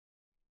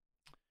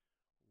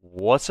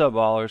What's up,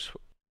 ballers?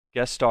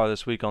 Guest star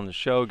this week on the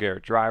show,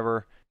 Garrett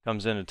Driver,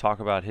 comes in to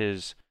talk about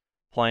his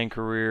playing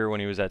career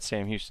when he was at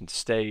Sam Houston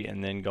State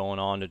and then going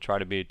on to try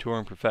to be a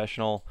touring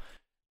professional,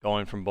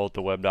 going from both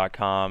the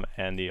Web.com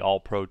and the All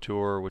Pro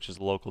Tour, which is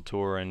a local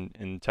tour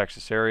in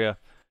Texas area.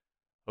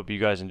 Hope you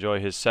guys enjoy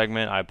his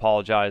segment. I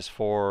apologize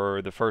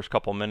for the first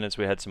couple minutes.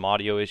 We had some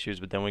audio issues,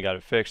 but then we got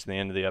it fixed, and the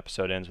end of the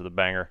episode ends with a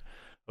banger.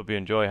 Hope you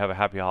enjoy. Have a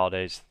happy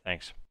holidays.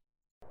 Thanks.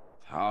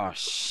 Oh,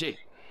 shit.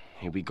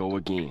 Here we go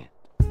again.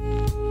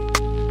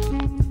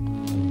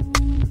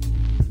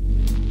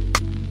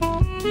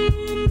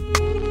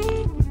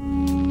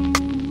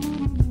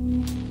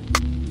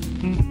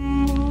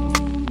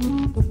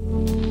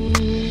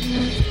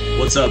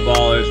 What's up,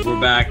 ballers? We're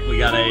back. We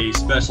got a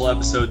special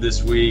episode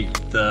this week.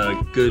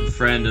 The good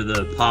friend of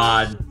the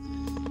pod,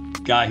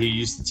 guy who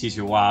used to teach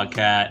at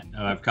Wildcat,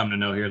 I've come to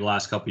know here the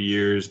last couple of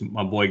years,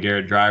 my boy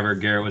Garrett Driver.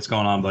 Garrett, what's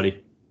going on,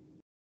 buddy?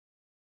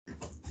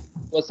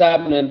 What's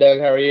happening, Doug?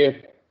 How are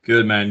you?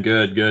 Good, man.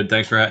 Good.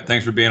 Thanks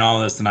for being on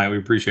with us tonight. We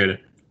appreciate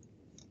it.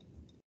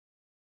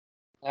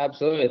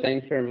 Absolutely.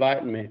 Thanks for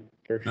inviting me.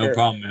 For sure. No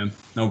problem, man.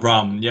 No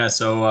problem. Yeah,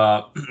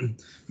 so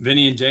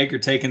Vinny and Jake are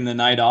taking the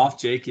night off.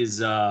 Jake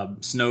is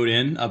snowed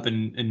in up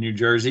in New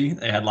Jersey.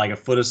 They had like a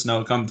foot of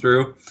snow come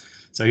through.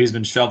 So he's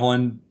been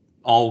shoveling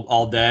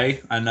all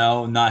day. I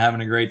know, not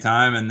having a great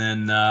time. And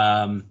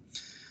then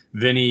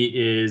Vinny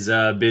is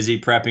busy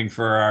prepping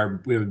for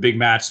we have a big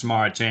match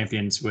tomorrow at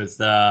Champions with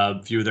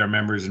a few of their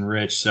members and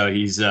Rich. So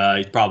he's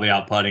probably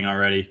out putting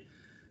already.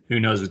 Who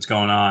knows what's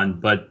going on.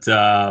 But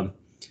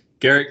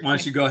Garrett, why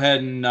don't you go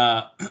ahead and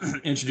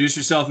introduce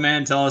yourself,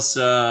 man? Tell us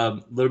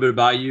a little bit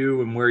about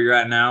you and where you're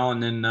at now,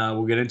 and then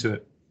we'll get into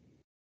it.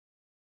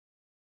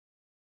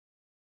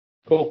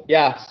 Cool.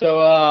 Yeah. So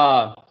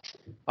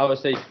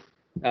obviously,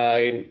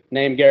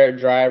 named Garrett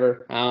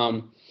Driver.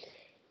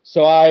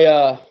 So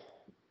I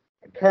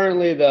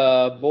currently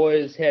the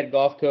boys head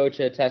golf coach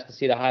at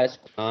Tuscaloosa High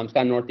School. It's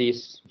kind of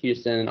northeast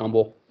Houston and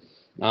Humble.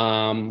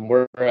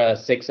 We're a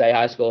 6A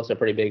high school. It's a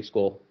pretty big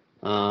school.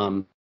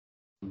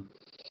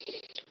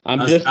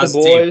 I'm just the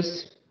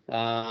boys.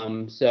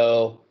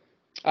 So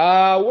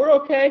we're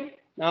okay.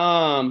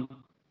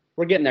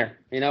 We're getting there.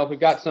 You know, we've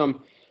got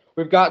some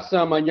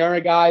younger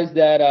guys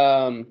that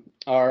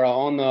are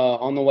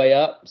on the way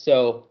up.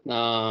 So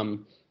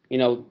you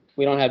know,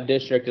 we don't have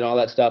district and all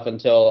that stuff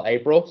until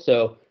April.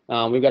 So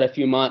we've got a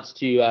few months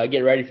to get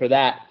ready for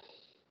that.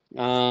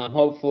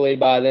 Hopefully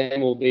by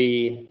then we'll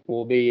be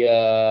playing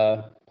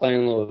a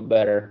little bit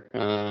better.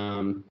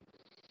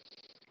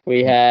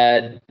 We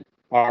had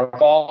our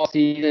fall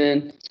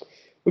season,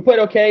 we played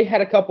okay. Had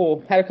a couple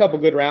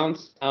good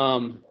rounds.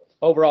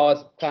 Overall,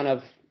 it's kind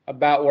of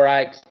about where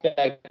I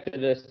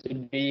expected us to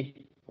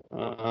be.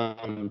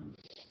 So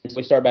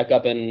we start back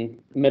up in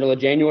middle of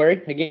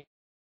January again,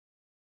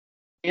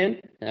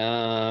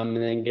 and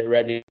then getting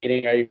ready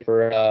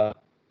for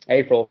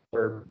April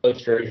for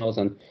post regionals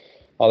and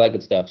all that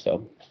good stuff.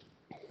 So,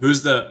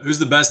 who's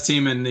the best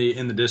team in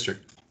the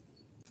district?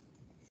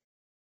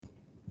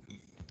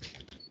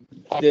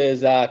 This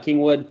is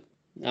Kingwood.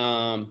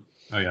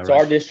 So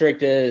our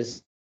district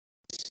is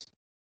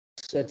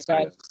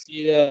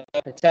Tuscaloosa,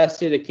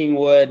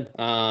 Kingwood,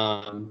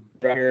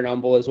 right here in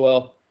Humble as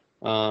well.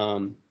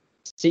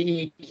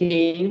 CE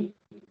King,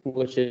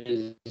 which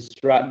is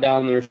right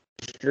down the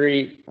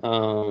street.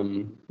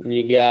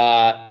 You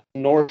got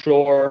North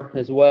Shore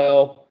as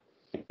well,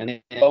 and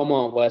then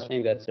Beaumont West. I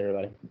think that's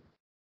everybody.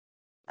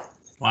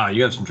 Wow,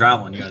 you got some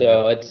traveling.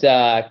 So it's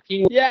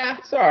King. Yeah,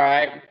 it's all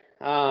right.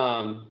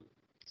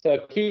 So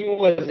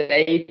Kingwood's an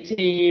A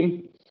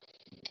team.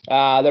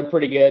 They're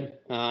pretty good.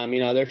 You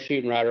know, they're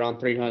shooting right around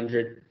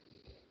 300.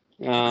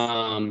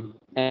 And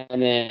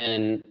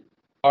then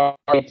our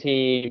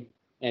team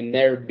and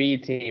their B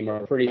team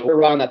are we're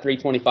around that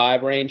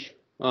 325 range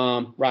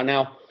right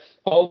now.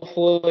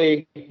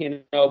 Hopefully,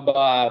 you know,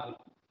 by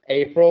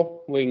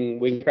April we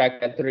can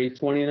crack that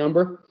 320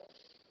 number,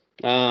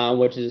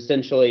 which is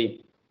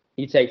essentially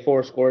you take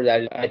 4 scores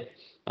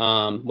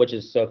which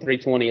is so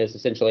 320 is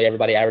essentially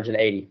everybody averaging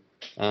 80.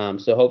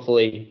 So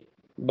hopefully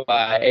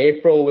by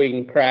April we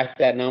can crack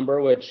that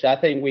number, which I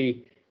think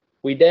we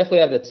definitely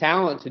have the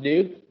talent to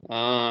do.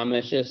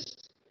 It's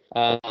just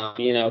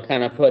you know,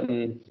 kind of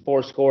putting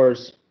 4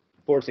 scores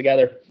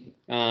together,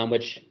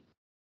 which,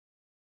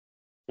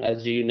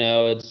 as you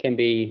know, it can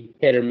be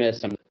hit or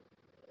miss.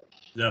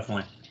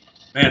 Definitely,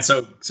 man.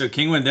 So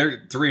Kingwood,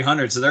 they're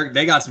 300, so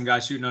they got some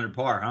guys shooting under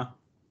par, huh?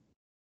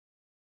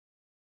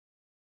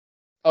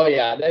 Oh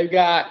yeah, they've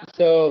got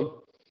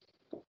so.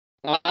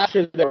 Last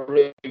year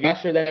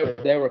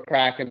they were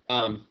cracking.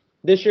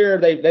 This year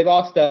they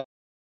lost. They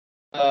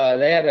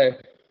had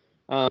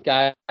a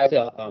guy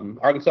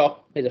Arkansas.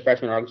 He's a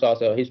freshman in Arkansas,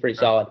 so he's pretty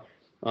solid.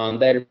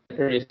 They had a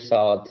pretty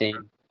solid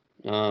team.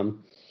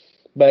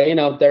 But you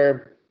know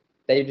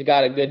they've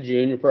got a good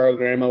junior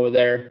program over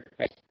there,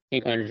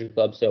 King Country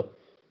Club. So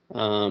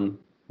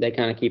they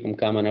kind of keep them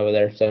coming over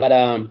there. So, but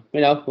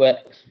you know,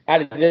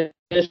 out of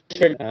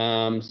district,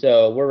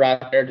 so we're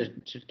right there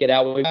to get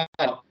out. We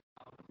got,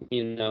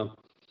 you know,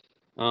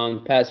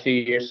 The past few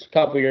years,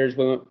 couple years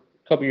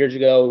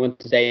ago, we went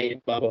to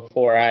state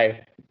before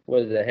I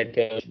was the head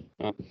coach.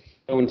 I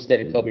went to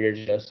state a couple years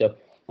ago. So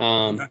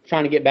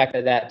trying to get back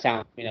to that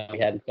talent, we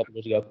had a couple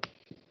years ago.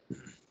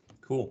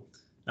 Cool.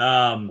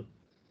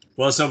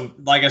 Well, so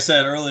like I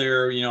said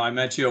earlier, I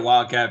met you at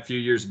Wildcat a few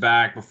years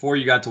back. Before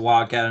you got to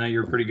Wildcat, I know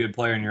you're a pretty good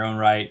player in your own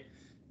right.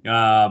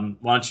 Why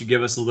don't you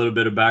give us a little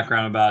bit of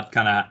background about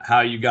kind of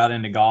how you got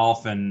into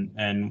golf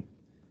and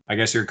I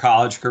guess your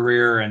college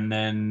career, and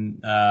then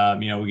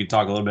we could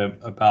talk a little bit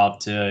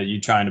about you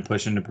trying to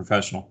push into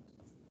professional.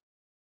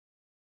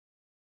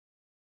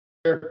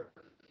 Sure.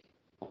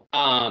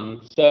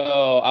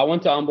 So I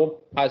went to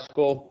Humble High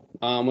School,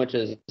 which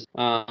is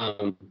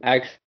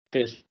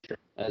actually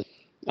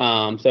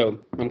so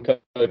I'm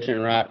coaching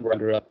right where I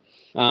grew up.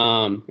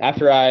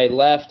 After I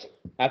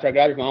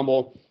graduated from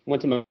Humble,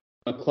 went to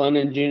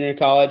McLennan Junior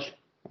College.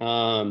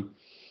 I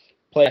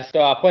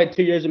played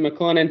 2 years at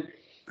McLennan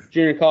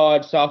Junior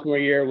College. Sophomore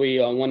year, we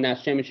won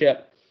national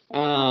championship.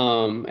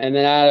 And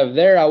then out of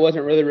there, I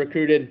wasn't really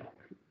recruited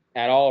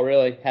at all.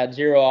 Really, had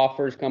 0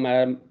 offers coming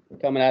out of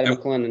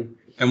McLennan.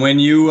 And when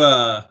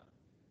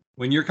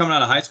you're coming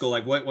out of high school,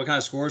 like what kind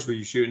of scores were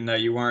you shooting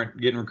that you weren't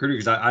getting recruited?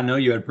 Because I know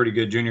you had a pretty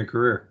good junior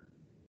career.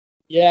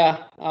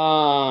 Yeah.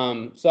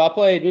 So I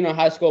played,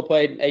 high school,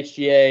 played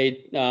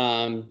HGA,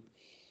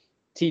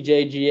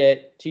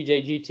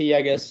 TJGT,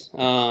 I guess,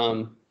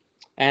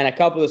 and a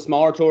couple of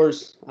smaller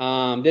tours.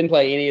 Didn't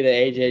play any of the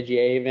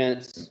AJGA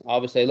events.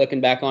 Obviously,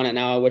 looking back on it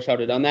now, I wish I would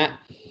have done that.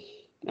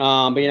 But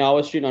I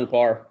was shooting on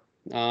par,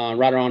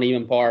 right around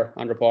even par,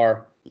 under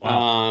par.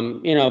 Wow.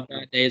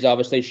 Bad days,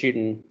 obviously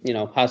shooting,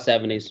 high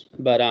 70s.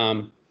 But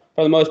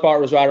for the most part,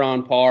 it was right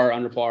around par,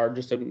 under par,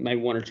 just maybe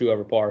 1 or 2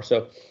 over par.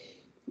 So,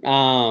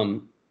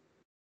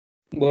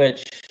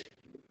 which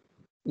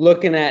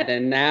looking at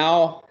it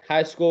now,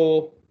 high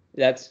school,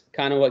 that's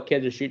kind of what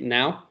kids are shooting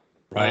now.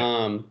 Right.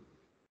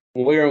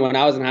 When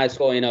I was in high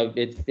school,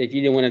 if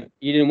you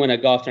didn't win a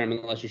golf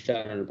tournament unless you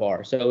shot under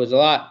par. So it was a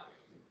lot.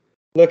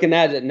 Looking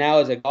at it now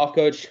as a golf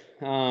coach,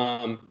 it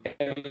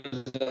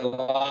was a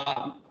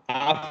lot.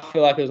 I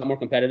feel like it was more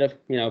competitive.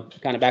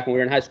 Kind of back when we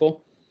were in high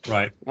school.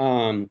 Right.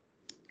 I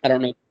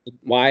don't know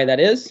why that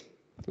is.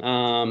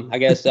 I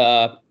guess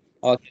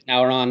all kids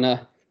now are on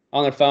their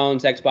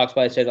phones, Xbox,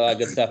 PlayStation, all that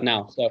good stuff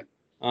now. So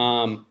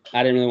I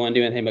didn't really want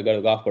to do anything but go to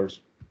the golf course.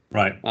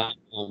 Right.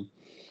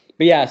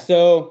 But yeah,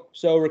 so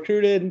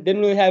recruited,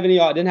 didn't have any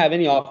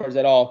offers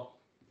at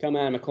all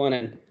coming out of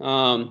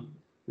McLennan.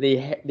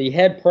 The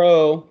head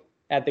pro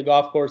at the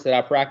golf course that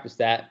I practiced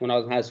at when I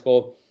was in high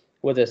school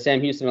was a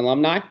Sam Houston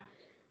alumni.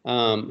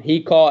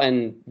 He called,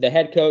 and the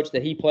head coach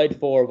that he played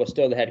for was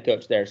still the head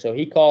coach there. So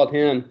he called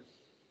him,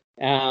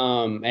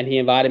 and he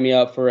invited me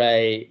up for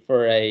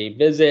a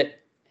visit,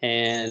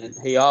 and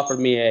he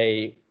offered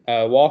me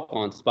a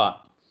walk-on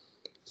spot.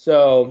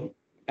 So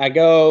I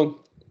go.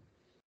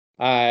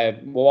 I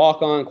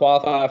walk on,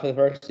 qualify for the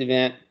first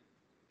event,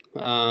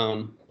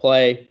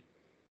 play.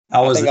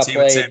 How was the team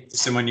at Sam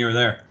Houston when you were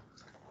there?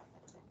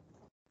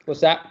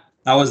 What's that?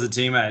 How was the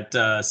team at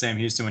Sam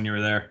Houston when you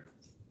were there?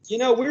 We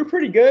were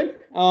pretty good.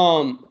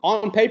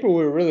 On paper,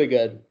 we were really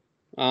good.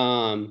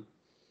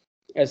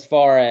 As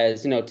far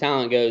as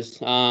talent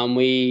goes,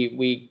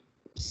 we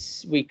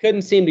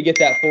couldn't seem to get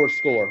that 4th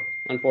score,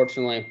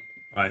 unfortunately.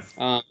 Right.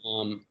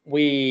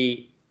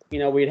 We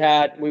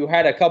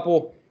had a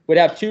couple. We'd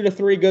have 2 to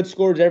 3 good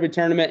scores every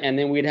tournament, and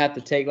then we'd have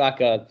to take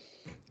like a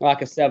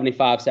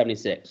 75,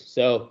 76.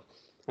 So,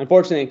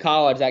 unfortunately, in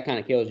college, that kind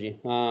of kills you.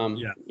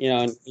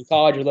 In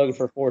college, you're looking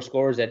for 4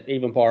 scores at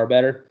even par or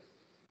better.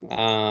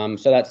 So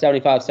that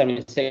 75,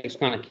 76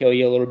 kind of kill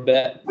you a little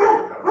bit.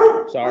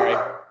 Sorry.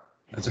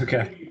 That's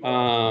okay.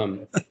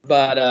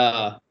 But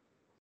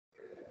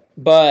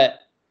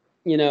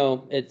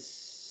it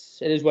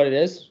is what it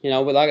is.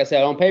 Like I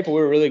said, on paper, we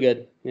were really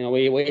good.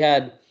 We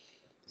had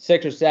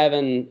 6 or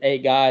 7,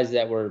 8 guys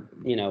that were,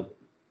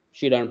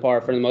 shoot on par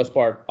for the most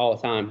part all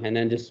the time. And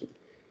then just,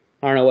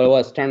 I don't know what it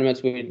was,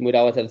 tournaments, we'd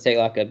always have to take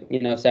like a,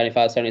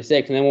 75,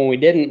 76. And then when we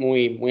didn't,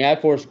 when we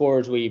had 4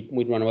 scores, we'd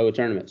run away with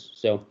tournaments.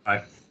 So,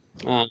 right.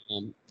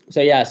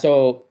 So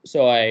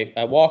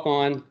I walk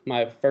on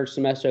my first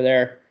semester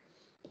there,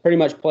 pretty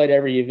much played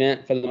every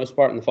event for the most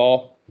part in the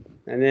fall.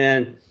 And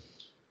then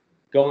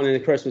going into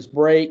Christmas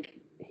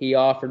break, he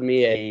offered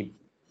me a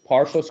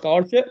partial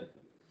scholarship.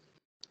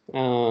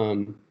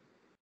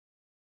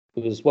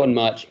 It wasn't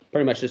much.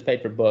 Pretty much just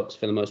paid for books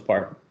for the most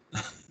part.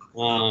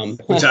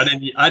 Which I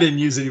didn't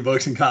use any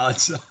books in college.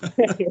 So,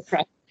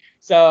 right.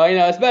 So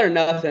it's better than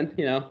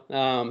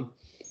nothing.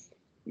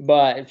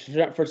 But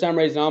for some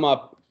reason,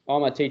 all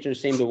my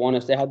teachers seem to want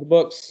us to have the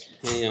books.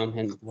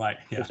 And right.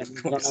 Yeah. I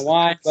don't know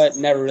why, but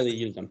never really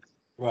used them.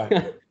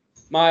 Right.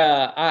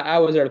 I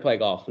was there to play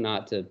golf,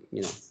 not to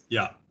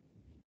Yeah.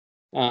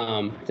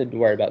 To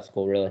worry about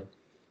school really.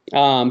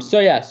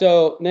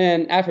 So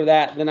then after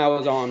that, I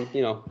was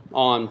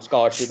on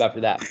scholarship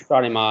after that,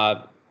 starting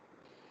my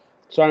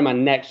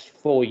next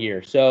full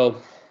year. So,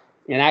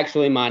 and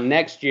actually my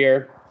next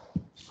year,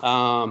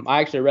 I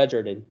actually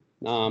redshirted.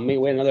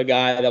 We had another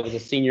guy that was a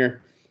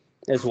senior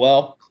as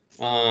well.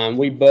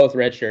 We both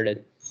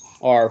redshirted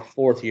our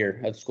 4th year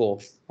of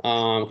school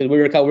because we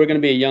were going to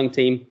be a young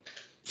team.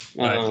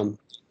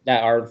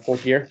 That our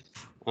 4th year.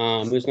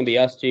 It was going to be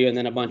us two and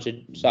then a bunch of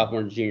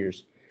sophomores and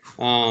juniors.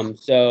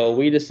 So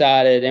we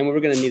decided, and we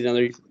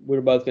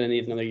were both going to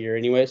need another year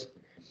anyways.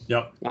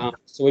 Yep.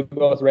 So we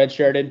both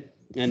redshirted,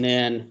 and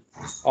then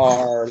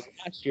our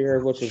last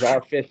year, which was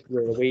our 5th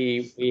year,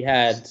 we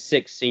had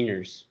 6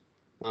 seniors.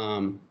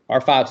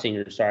 Our 5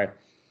 seniors, sorry.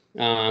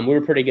 We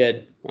were pretty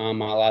good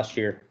my last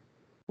year.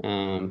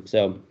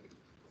 So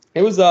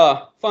it was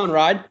a fun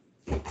ride.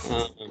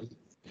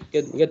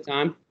 Good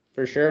time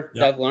for sure.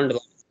 Yep. I've learned a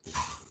lot.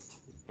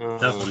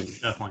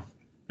 Definitely.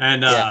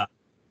 And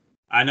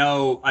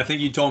I think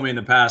you told me in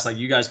the past, like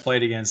you guys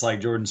played against like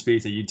Jordan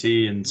Spieth at UT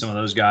and some of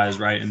those guys,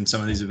 right, in some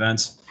of these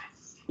events.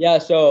 Yeah.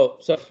 So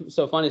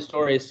funny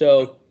story.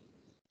 So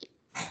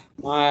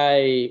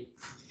my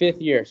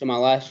 5th year, so my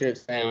last year at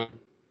Sam,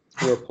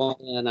 we were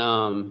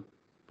playing.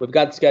 We've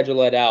got the schedule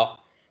laid out,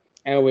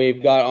 and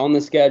we've got on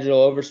the schedule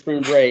over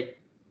spring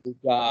break.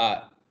 We've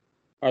got,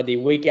 or the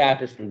week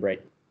after spring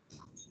break,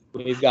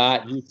 we've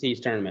got UT's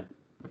tournament.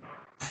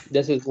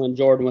 This is when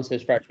Jordan was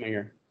his freshman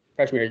year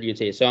at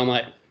UT. So I'm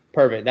like,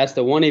 perfect. That's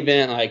the one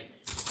event like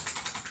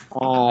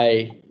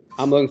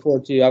I'm looking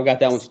forward to. I've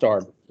got that one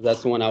started.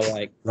 That's the one I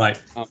like. Right.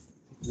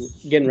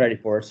 Getting ready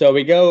for. So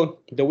we go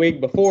the week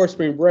before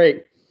spring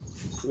break.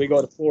 We go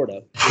to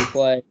Florida. We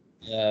play.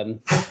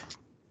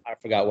 I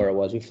forgot where it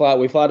was. We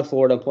fly to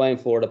Florida, play in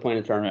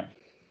a tournament.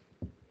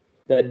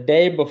 The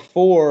day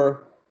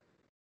before,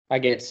 I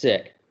get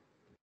sick.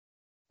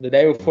 The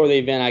day before the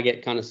event, I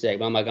get kind of sick.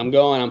 But I'm like, I'm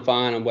going, I'm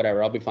fine, I'm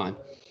whatever, I'll be fine.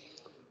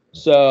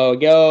 So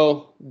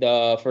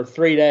for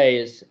 3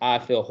 days, I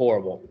feel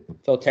horrible.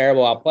 Feel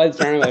terrible. I played the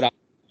tournament,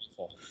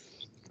 but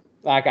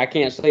like I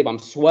can't sleep. I'm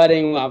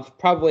sweating. I've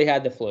probably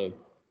had the flu.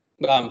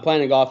 I'm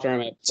playing a golf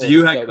tournament. So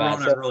you had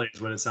corona early is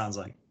what it sounds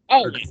like.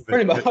 Oh, yeah,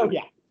 pretty much. Oh,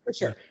 yeah, for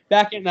sure.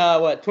 Back in,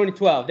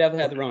 2012,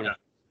 definitely had the Rona.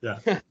 Yeah.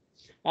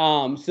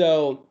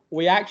 So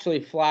we actually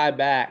fly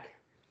back.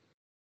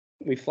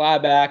 We fly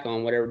back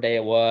on whatever day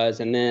it was,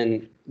 and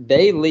then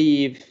they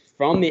leave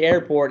from the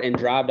airport and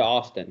drive to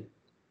Austin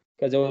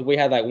because we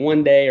had like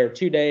 1 day or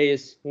 2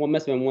 days.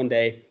 Must have been 1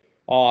 day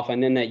off,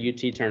 and then that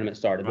UT tournament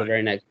started the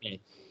very next day.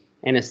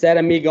 And instead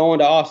of me going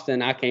to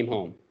Austin, I came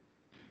home.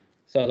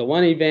 So the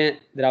one event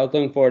that I was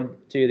looking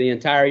forward to the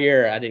entire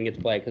year, I didn't get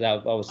to play because I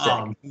was sick.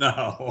 Oh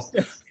no.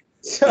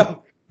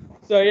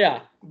 so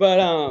yeah, but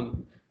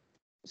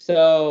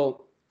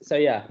So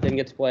yeah, didn't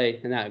get to play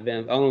in that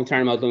event. The only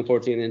tournament I was looking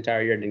forward to in the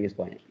entire year, didn't get to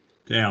play it.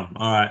 Damn.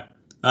 All right.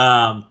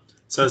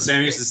 So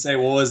Sam used to say,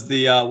 what was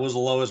the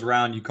lowest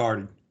round you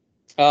carded?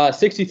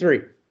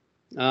 63.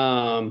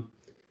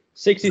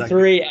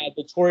 63 at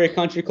Victoria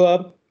Country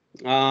Club.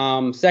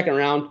 Second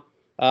round.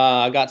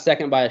 I got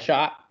second by a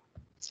shot.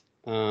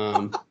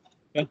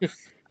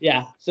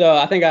 Yeah. So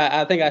I think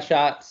I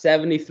shot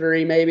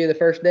 73 maybe the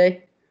first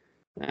day,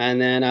 and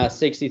then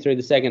 63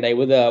 the second day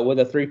with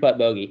a 3-putt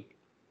bogey.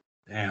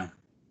 Damn.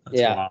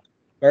 That's wild.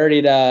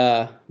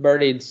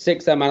 Birdied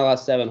 6 out of my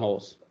last 7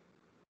 holes.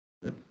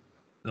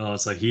 Oh,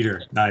 it's a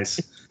heater.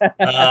 Nice.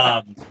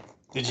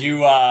 Did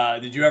you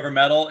ever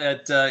medal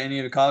at any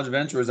of the college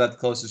events, or was that the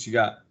closest you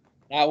got?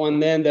 That one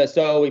then.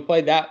 So we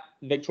played that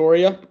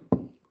Victoria.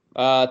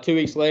 2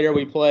 weeks later,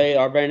 we played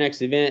our very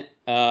next event,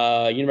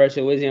 University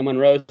of Louisiana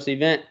Monroe's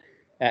event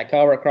at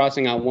Calvert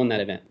Crossing. I won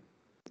that event.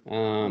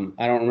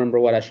 I don't remember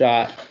what I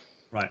shot.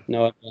 Right.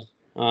 No.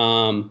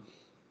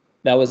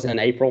 That was in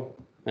April.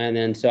 And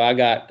then so I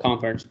got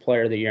Conference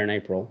Player of the Year in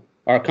April,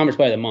 or Conference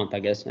Player of the Month, I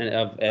guess,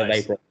 of Nice.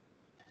 April.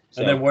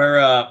 So, And then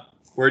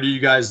where do you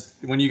guys,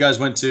 when you guys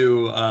went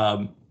to,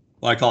 well,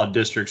 I call it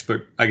districts,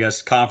 but I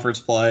guess conference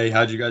play,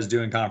 how'd you guys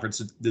do in conference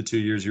the 2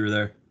 years you were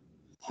there?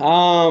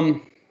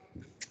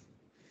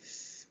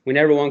 We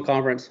never won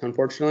conference,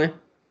 unfortunately.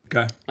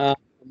 Okay.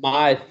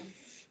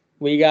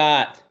 We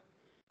got,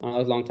 that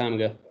was a long time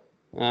ago.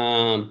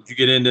 Did you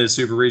get into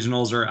super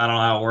regionals, or I don't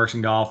know how it works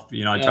in golf?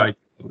 I tried.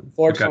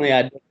 Fortunately, okay.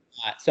 I did not.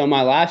 So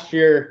my last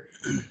year,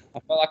 I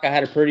felt like I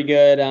had a pretty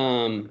good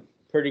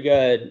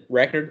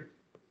record,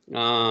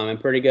 and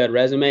pretty good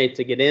resume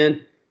to get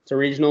in to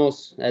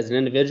regionals as an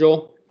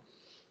individual.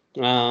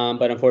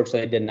 But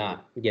unfortunately, I did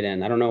not get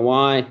in. I don't know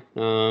why.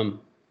 I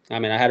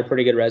had a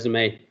pretty good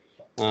resume,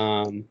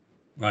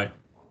 right,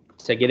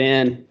 to get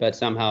in, but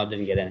somehow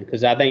didn't get in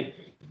because I think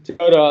to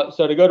go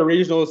to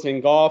regionals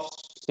in golf.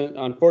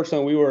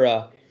 Unfortunately,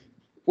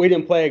 we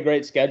didn't play a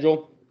great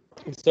schedule,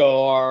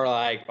 so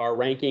our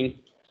ranking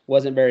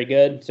wasn't very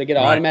good. So to get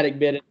an automatic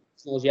bid at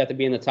regionals, you have to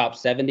be in the top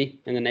 70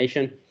 in the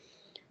nation.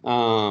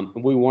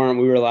 We weren't.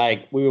 We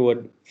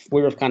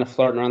were kind of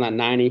flirting around that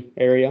 90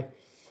 area.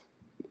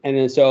 And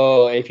then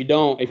so if you're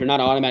not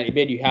an automatic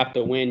bid, you have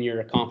to win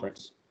your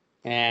conference.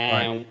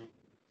 And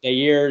the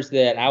years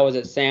that I was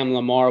at Sam,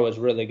 Lamar was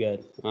really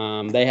good.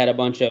 They had a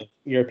bunch of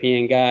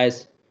European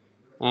guys,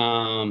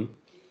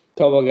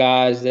 couple of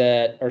guys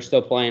that are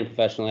still playing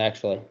professionally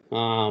actually.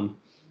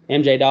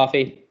 MJ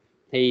Doffy,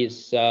 he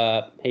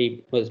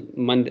was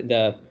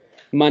the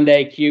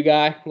Monday Q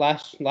guy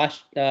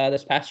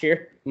this past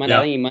year. Monday, Yeah.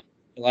 I think he went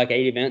to like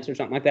 8 events or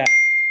something like that.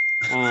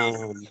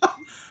 Oh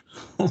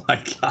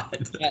my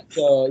God.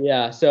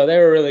 So they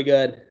were really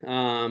good.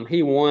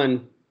 He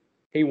won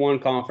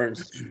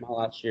conference my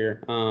last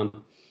year.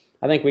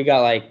 I think we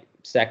got like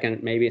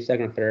second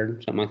or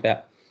third, something like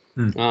that.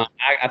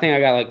 I think I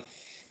got like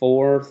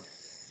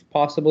fourth,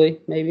 possibly,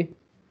 maybe.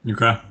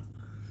 Okay.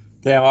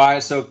 Damn. All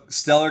right. So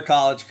stellar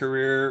college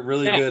career,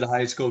 really good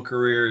high school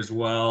career as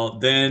well.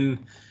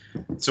 Then,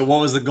 so what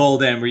was the goal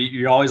then? Were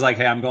you're always like,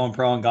 hey, I'm going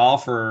pro in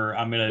golf, or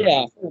I'm gonna?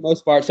 Yeah, for the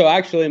most part. So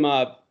actually,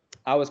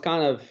 I was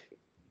kind of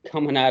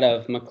coming out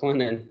of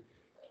McLennan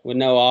with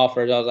no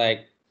offers. I was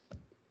like,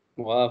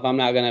 well, if I'm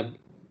not gonna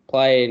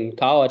play in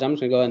college, I'm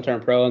just gonna go ahead and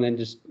turn pro and then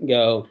just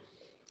go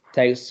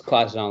take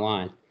classes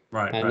online.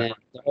 Right. And Right. then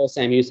the whole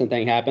Sam Houston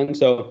thing happened.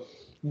 So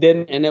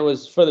and it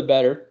was for the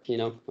better, you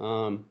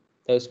know.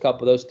 Those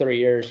 3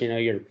 years, you know,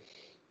 you're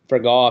for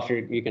golf,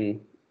 you can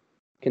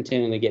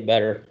continually get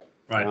better.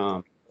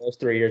 Right. Those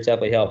 3 years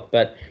definitely helped.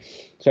 But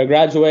so I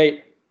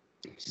graduate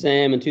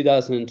Sam in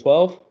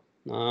 2012.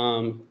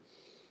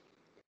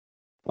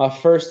 My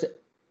first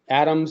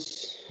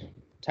Adams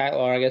title,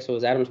 or I guess it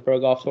was Adams Pro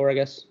Golf Tour. I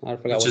guess I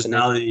forgot Which what is the name.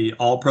 now the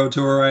All Pro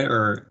Tour, right?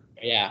 Or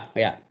Yeah.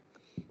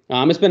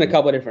 It's been a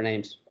couple of different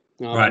names.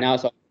 Right. Now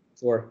it's All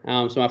Pro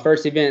Tour. So my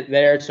first event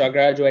there. So I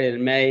graduated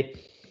in May.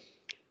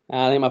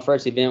 I think my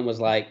first event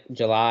was like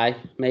July,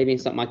 maybe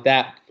something like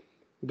that.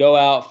 Go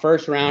out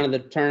first round of the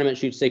tournament,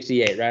 shoot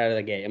 68 right out of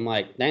the gate. I'm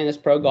like, dang, this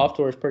pro golf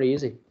tour is pretty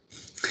easy.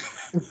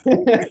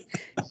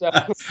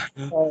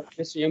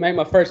 Just you make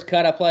my first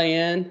cut I play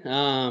in,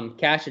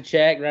 cash a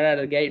check right out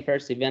of the gate.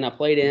 First event I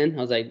played in,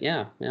 I was like,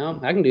 yeah, you know,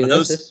 I can do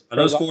this. Are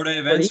those 4-day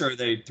events, or are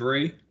they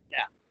 3? Yeah,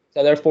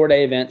 so they're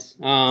 4-day events.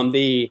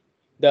 The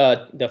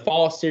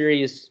fall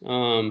series,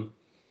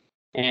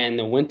 and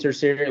the winter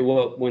series.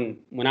 Well,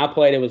 when I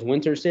played, it was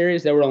winter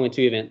series. There were only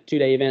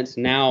 2-day events.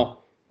 Now,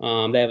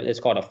 it's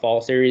called a fall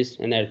series,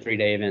 and they're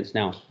 3-day events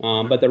now.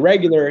 But the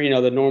regular, you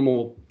know, the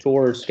normal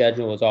tour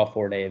schedule is all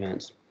 4-day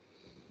events.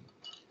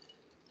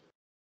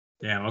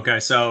 Damn. Okay.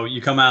 So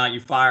you come out,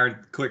 you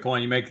fired, quick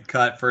one, you make the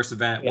cut, first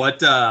event.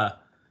 Yeah.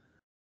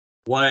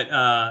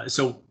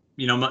 So,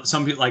 you know,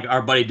 some people like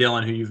our buddy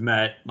Dylan, who you've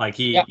met, like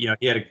he had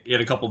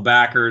a couple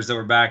backers that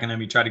were backing him.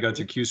 He tried to go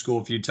through Q school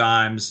a few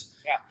times.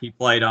 Yeah. He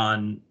played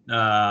on,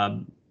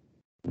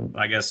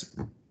 I guess,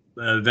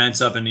 events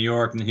up in New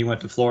York, and he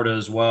went to Florida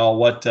as well.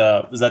 What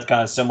was that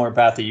kind of similar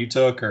path that you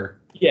took, or?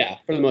 Yeah,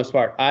 for the most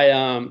part.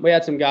 We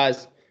had some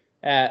guys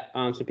at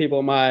some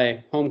people in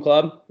my home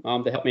club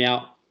to help me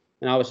out,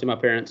 and obviously my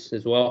parents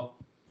as well.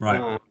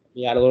 Right.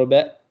 We had a little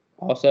bit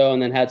also,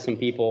 and then had some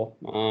people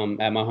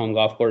at my home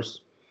golf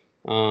course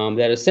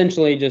that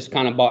essentially just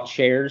kind of bought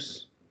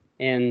shares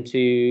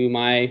into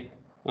my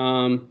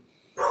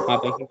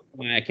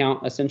my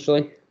account,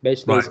 essentially.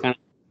 Basically, it's kind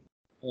of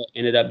what it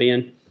ended up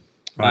being.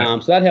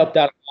 Right. So that helped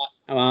out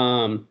a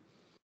lot.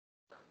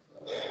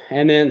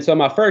 And then so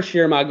my first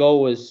year, my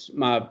goal was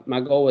kind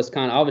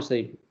of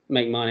obviously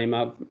make money.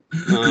 My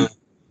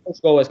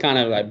first goal was kind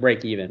of like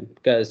break even,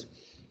 because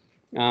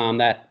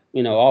that,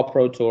 you know, All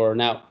Pro Tour,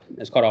 now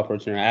it's called All Pro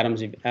Tour,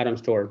 Adams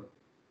Tour.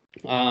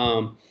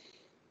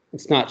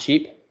 It's not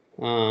cheap.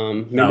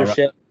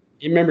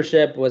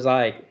 Membership was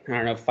like, I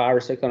don't know, $500 or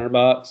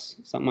 $600,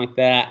 something like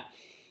that.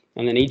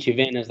 And then each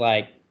event is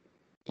like,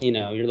 you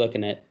know, you're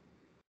looking at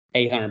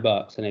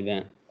 $800 an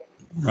event.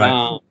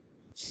 Right.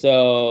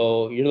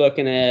 So you're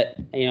looking at,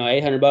 you know,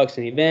 $800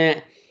 an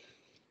event.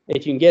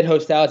 If you can get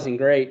hospitality,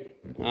 great.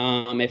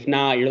 If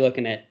not, you're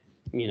looking at,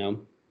 you know,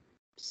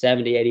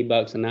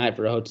 $70-$80 a night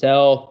for a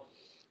hotel,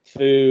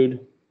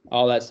 food,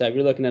 all that stuff.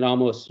 You're looking at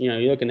almost, you know,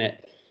 you're looking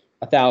at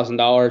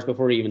 $1,000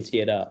 before you even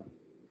tee it up.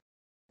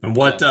 And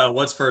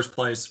what's first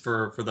place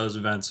for those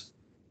events?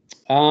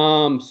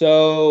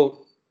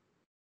 So,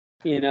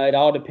 you know, it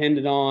all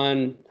depended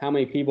on how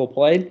many people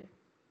played.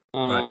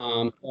 Right.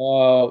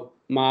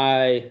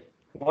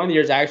 One of the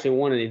years I actually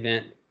won an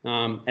event,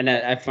 and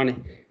that's funny.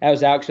 That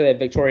was actually at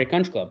Victoria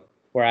Country Club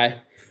where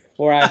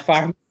I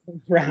fired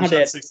around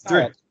it.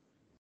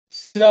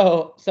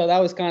 So that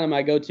was kind of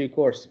my go-to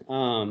course.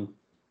 No,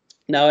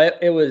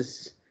 it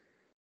was,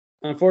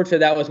 unfortunately,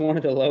 that was one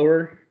of the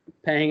lower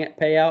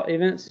payout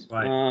events.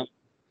 Right.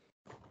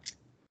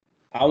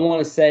 I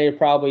want to say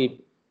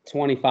probably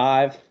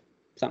 25,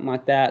 something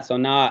like that. So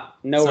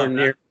nowhere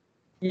near.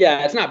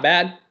 Yeah, it's not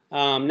bad.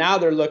 Now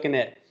they're looking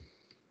at,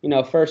 you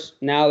know,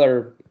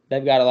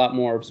 they've got a lot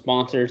more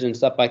sponsors and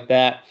stuff like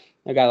that.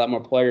 They've got a lot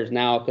more players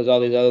now because all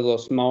these other little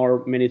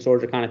smaller mini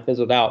tours are kind of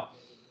fizzled out.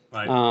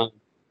 Right.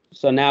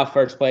 So now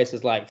first place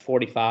is like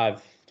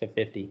 45 to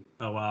 50.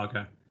 Oh wow,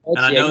 okay. And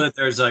I know that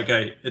there's like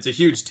it's a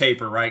huge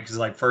taper, right? Because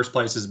like first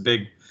place is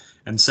big,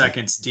 and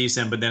second's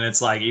decent, but then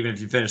it's like even if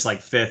you finish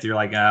like fifth, you're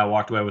like, I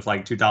walked away with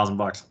like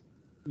 $2,000.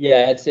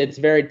 Yeah, it's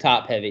very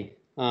top heavy.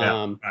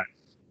 Right.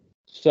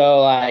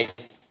 So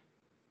like,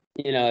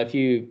 you know, if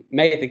you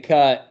make the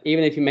cut,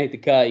 even if you make the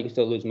cut, you can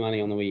still lose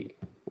money on the week.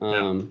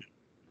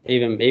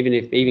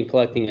 Even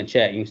collecting a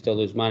check, you can still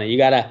lose money. You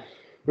gotta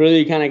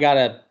really kind of got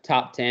a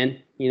top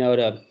 10,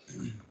 to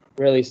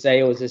really say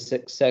it was a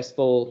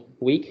successful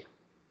week.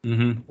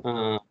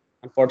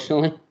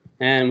 Unfortunately,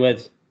 and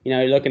with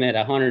you're looking at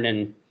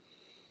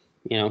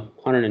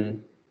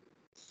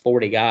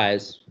 140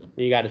 guys,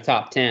 you got a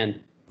top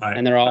 10, Right.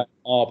 and they're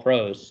all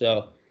pros.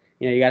 So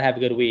you got to have a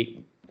good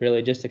week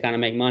really just to kind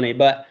of make money.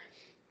 But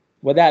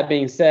with that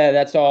being said,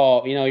 that's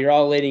all. You're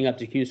all leading up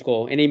to Q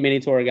School. Any mini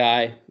tour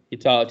guy you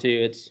talk to,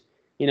 it's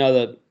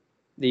the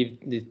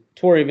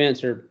tour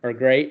events are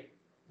great,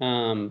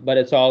 but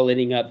it's all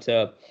leading up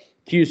to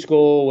Q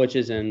School, which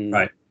is in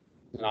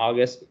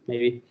August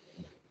maybe.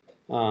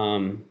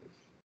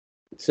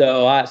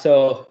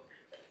 So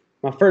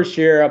my first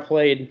year I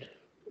played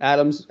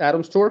Adams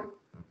Tour.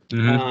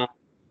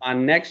 My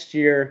next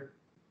year,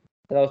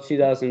 that was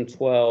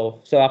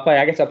 2012. So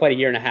I guess I played a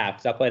year and a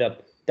half. So I played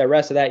the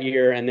rest of that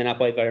year, and then I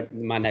played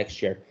my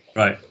next year.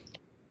 Right.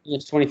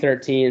 It's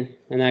 2013,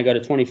 and then I go to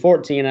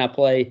 2014, and I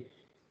play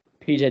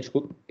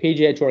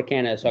PGA Tour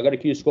Canada. So I go to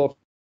Q School.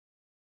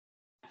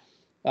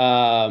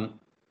 I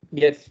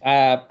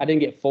didn't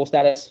get full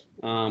status.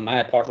 I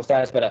had partial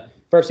status, but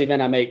first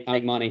event I make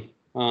money.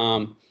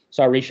 So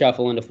I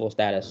reshuffle into full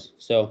status.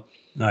 So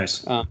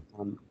nice.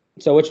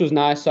 So which was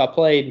nice. So I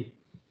played,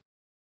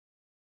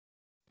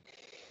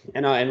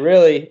 and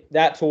really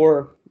that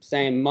tour,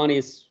 same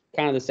money's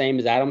kind of the same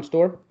as Adams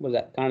Tour. Was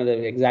that kind of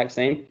the exact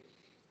same?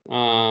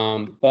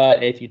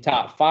 But if you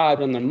top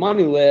 5 on the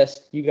money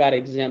list, you got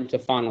exempt to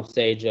final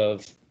stage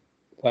of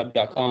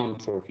Web.com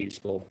Tour Q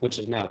School, which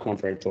is now Korn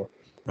Ferry Tour.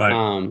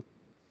 Right.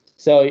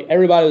 So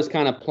everybody was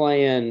kind of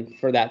playing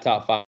for that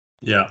top 5.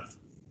 Yeah.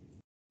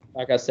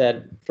 Like I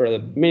said, for the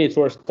mini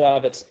tour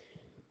stuff,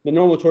 the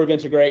normal tour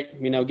events are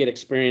great. Get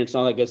experience and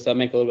all that good stuff,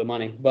 make a little bit of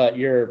money. But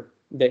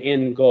the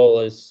end goal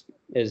is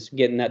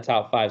getting that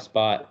top 5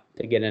 spot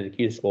to get into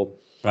Q School.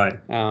 Right.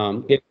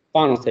 Get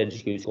final stage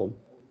of Q School.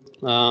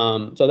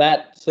 So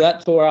that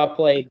tour I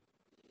played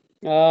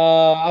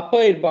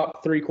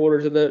about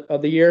 3/4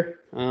 of the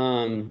year.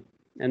 And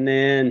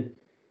then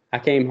I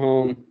came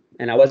home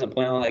and I wasn't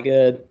playing all that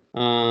good.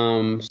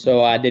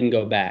 So I didn't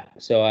go back.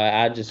 So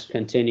I just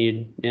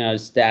continued, I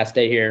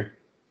stayed here,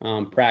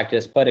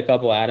 practice, played a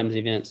couple of Adams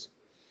events,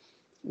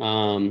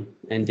 and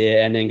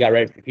then got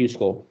ready for Q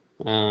School.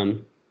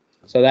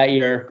 So that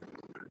year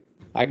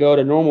I go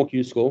to normal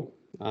Q School,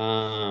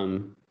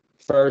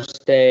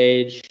 first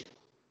stage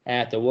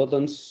at the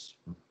Woodlands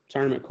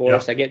tournament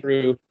course. Yep.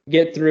 I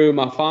get through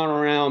my final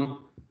round.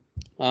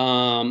 It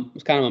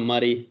was kind of a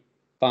muddy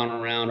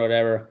final round or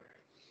whatever.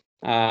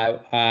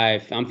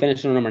 I'm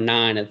finishing on number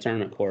 9 at the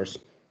tournament course.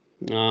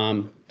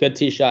 Good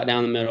tee shot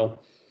down the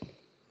middle.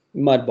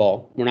 Mud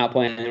ball. We're not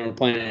playing it. We're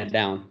playing it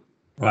down.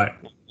 Right.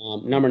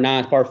 Number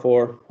 9 is par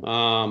 4.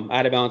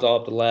 Out of bounds all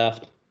up the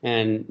left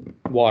and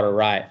water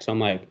right. So I'm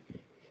like,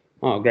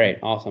 oh, great.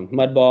 Awesome.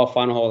 Mud ball,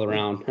 final hole of the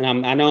round.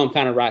 And I know I'm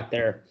kind of right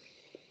there.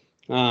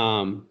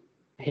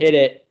 Hit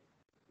it.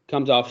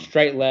 Comes off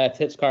straight left.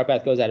 Hits car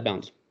path. Goes out of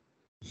bounds.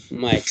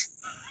 I'm like,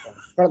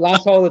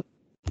 last hole of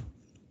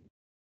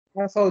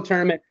the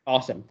tournament,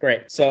 awesome,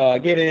 great. So I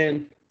get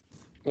in,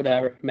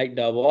 whatever, make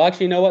double. Well,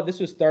 actually, you know what? This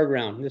was third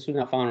round. This was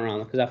not final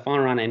round because that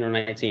final round I ended on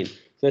 19. So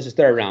this is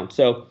third round.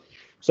 So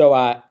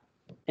I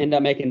end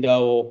up making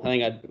double. I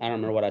don't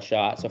remember what I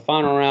shot. So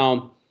final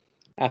round,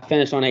 I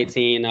finished on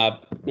 18. I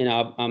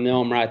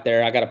know I'm right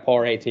there. I got a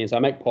par 18, so I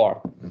make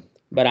par.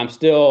 But I'm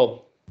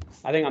still,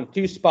 I think I'm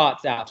 2 or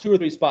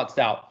 3 spots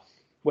out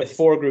with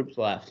 4 groups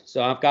left.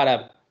 So I'm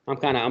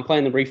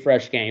playing the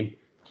refresh game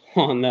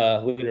on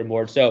the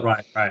leaderboard. So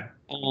right.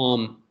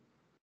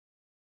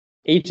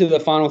 Each of the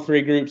final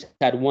 3 groups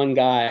had one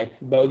guy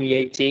bogey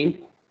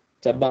 18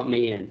 to bump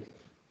me in.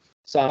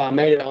 So I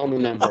made it on the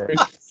number.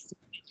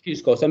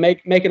 Excuse me. So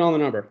make it on the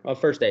number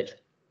of first stage.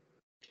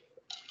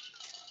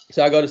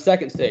 So I go to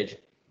second stage.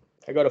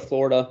 I go to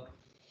Florida.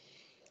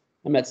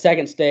 I'm at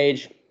second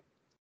stage,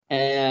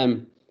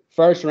 and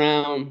first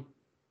round.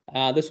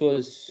 This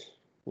was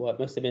what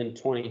must have been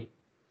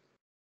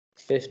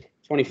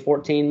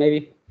 2014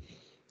 maybe.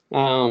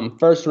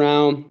 First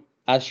round,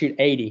 I shoot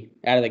 80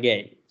 out of the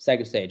gate.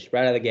 Second stage,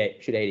 right out of the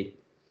gate, shoot 80.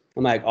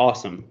 I'm like,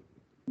 awesome.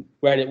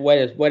 Way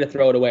to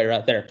throw it away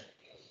right there.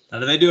 Now,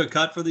 do they do a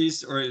cut for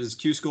these, or is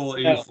Q School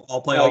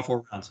all play all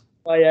 4 rounds?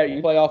 Oh yeah,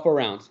 you play all 4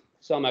 rounds.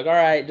 So I'm like, all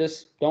right,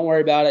 just don't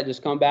worry about it.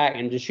 Just come back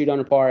and just shoot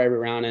under par every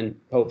round and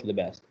hope for the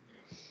best.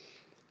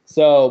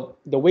 So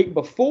the week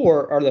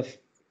before, or the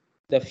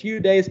few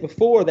days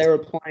before, they were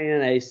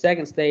playing a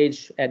second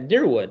stage at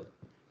Deerwood.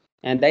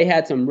 And they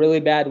had some really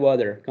bad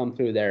weather come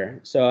through there.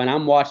 So, and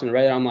I'm watching the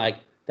radar. I'm like,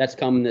 that's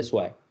coming this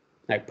way.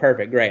 Like,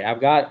 perfect, great.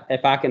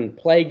 If I can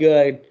play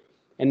good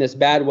in this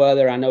bad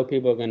weather, I know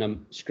people are going to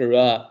screw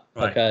up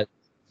because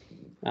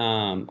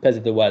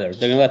of the weather.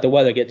 They're going to let the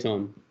weather get to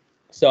them.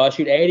 So I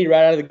shoot 80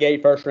 right out of the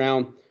gate first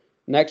round.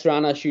 Next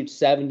round, I shoot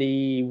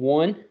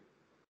 71.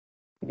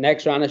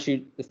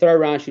 The third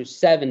round, I shoot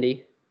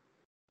 70.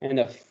 And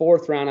the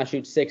fourth round, I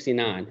shoot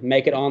 69.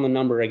 Make it on the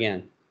number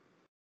again.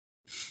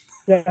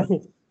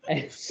 So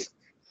it's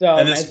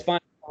fine.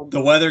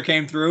 The weather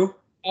came through?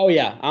 Oh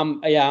yeah,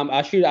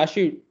 I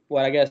shoot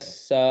what I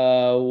guess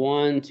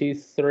 1, 2,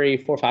 3,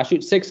 4, 5. I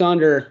shoot 6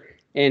 under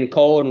in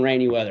cold and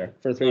rainy weather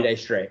for 3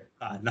 days straight.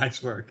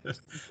 Nice work.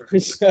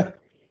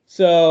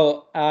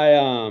 so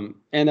I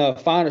and the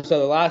final, so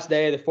the last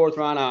day, the fourth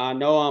round, I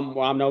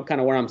know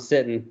kind of where I'm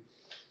sitting,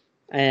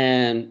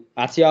 and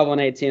I tee off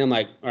 118. I'm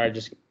like, all right,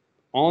 just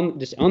on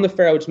the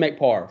fairway, just make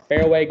par,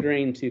 fairway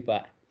green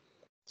 2-putt.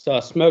 So I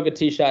smoke a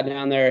tee shot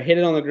down there, hit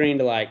it on the green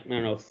to like I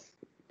don't know,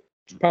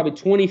 probably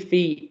 20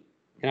 feet,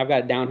 and I've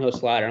got a downhill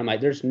slider. I'm like,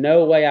 there's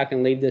no way I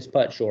can leave this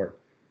putt short,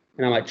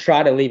 and I'm like,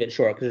 try to leave it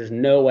short because there's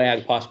no way I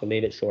can possibly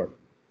leave it short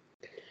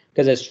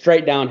because it's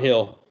straight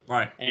downhill.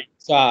 Right. And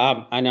so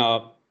I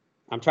know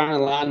I'm trying to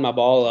line my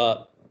ball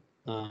up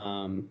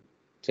to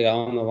go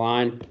on the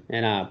line,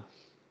 and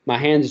my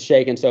hands are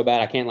shaking so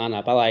bad I can't line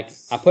up. I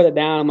put it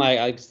down. I'm like,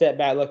 I step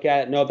back, look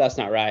at it. Nope, that's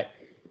not right.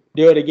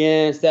 Do it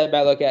again. Step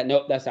back, look at it.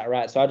 Nope, that's not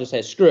right. So I just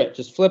say, screw it.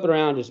 Just flip it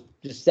around. Just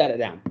set it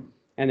down,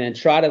 and then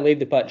try to leave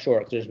the putt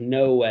short. There's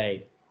no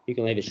way you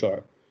can leave it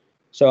short.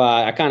 So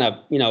I kind of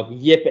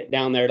yip it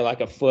down there to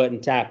like a foot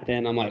and tap it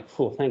in. I'm like,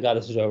 thank God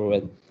this is over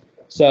with.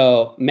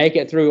 So make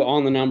it through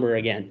on the number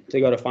again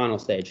to go to final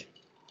stage.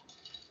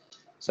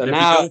 So and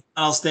now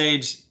final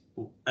stage,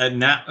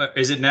 now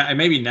is it now?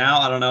 Maybe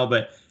now, I don't know,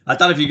 but I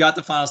thought if you got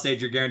the final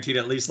stage, you're guaranteed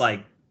at least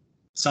like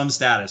some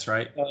status,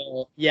 right?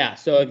 Yeah.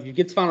 So if you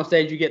get to final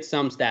stage, you get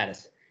some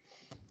status.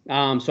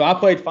 So I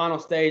played final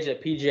stage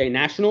at PGA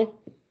National.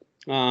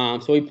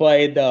 So we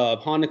played the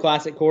Honda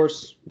Classic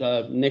course,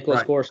 the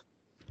Nicklaus course,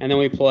 and then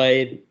we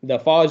played the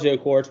Fazio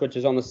course, which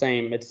is on the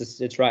same. It's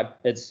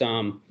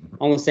on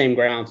the same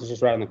grounds. It's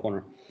just right on the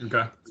corner.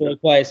 Okay. So we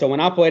play. So when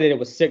I played it, it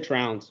was 6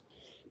 rounds.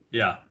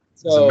 Yeah.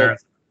 So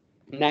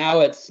now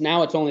it's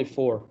only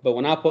 4. But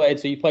when I played,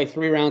 so you play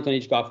 3 rounds on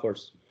each golf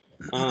course.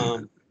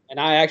 And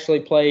I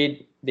actually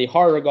played the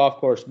harder golf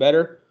course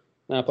better.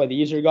 And I played the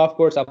easier golf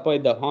course. I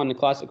played the Honda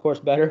Classic course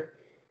better.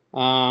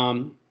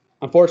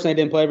 Unfortunately, I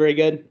didn't play very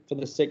good for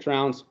the 6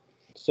 rounds.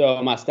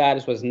 So my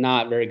status was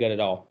not very good at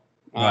all.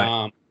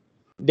 Right.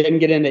 Didn't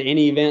get into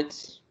any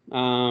events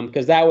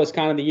because that was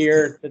kind of the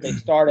year that they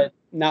started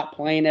not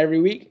playing every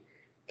week,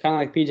 kind of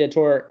like PGA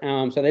Tour.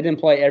 So they didn't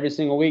play every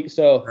single week.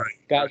 So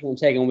guys weren't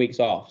taking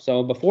weeks off.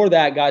 So before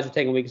that, guys were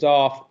taking weeks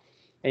off.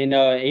 And,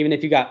 even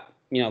if you got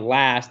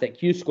last at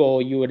Q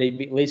School, you would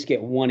at least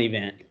get one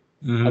event.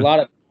 Mm-hmm. A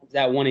lot of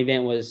that one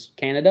event was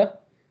Canada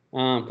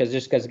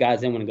because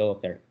guys didn't want to go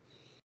up there.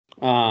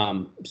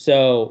 But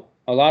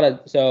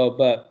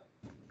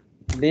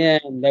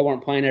then they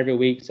weren't playing every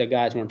week, so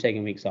guys weren't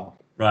taking weeks off.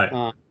 Right.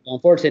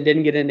 Unfortunately,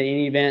 didn't get into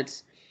any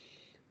events.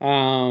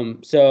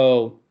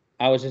 So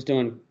I was just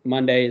doing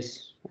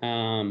Mondays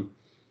and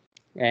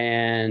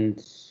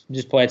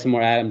just played some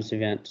more Adams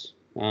events.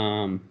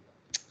 So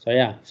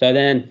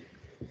then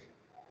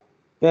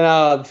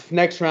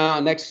next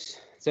round,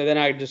 so then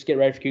I just get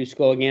ready for Q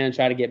School again and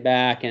try to get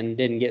back and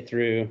didn't get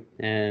through,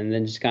 and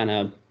then just kind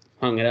of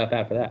hung it up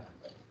after that.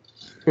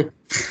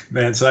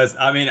 Man, so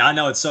I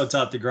know it's so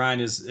tough. The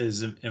grind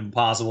is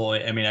impossible.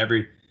 I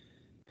mean,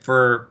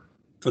 for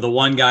the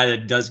one guy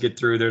that does get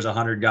through, there's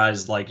 100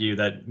 guys like you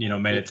that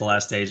made it to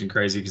last stage and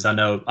crazy. Because I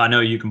know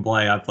you can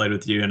play. I've played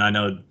with you, and I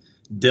know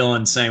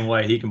Dylan same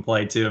way. He can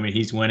play too. I mean,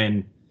 he's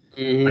winning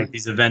like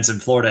these events in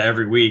Florida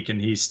every week,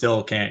 and he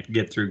still can't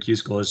get through Q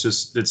School.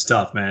 It's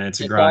tough, man. It's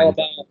a grind.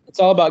 It's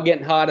all about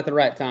getting hot at the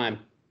right time.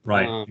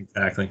 Right.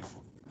 Exactly.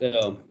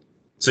 So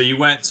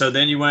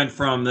then you went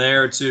from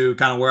there to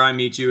kind of where I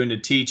meet you into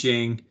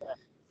teaching.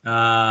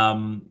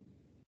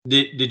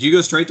 Did you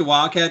go straight to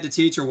Wildcat to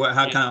teach, or what?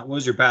 What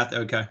was your path?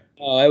 Okay.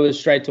 Oh, it was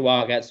straight to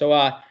Wildcat. So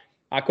I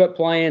quit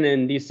playing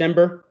in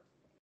December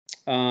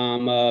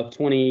of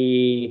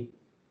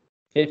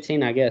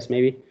 2015, I guess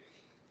maybe.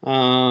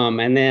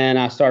 And then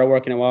I started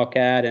working at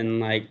Wildcat in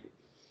like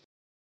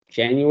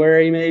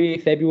January,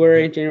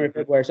 February,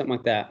 something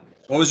like that.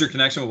 What was your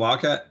connection with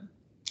Wildcat?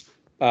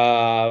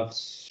 I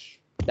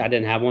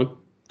didn't have one.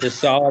 Just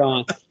saw it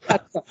on. I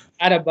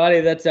had a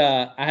buddy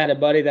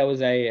that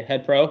was a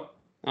head pro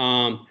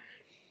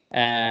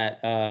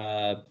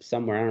at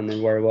somewhere. I don't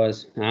remember where it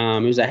was. He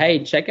was like,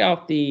 hey, check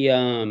out the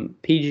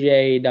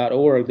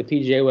PGA.org, the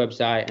PGA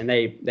website, and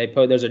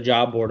there's a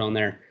job board on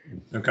there.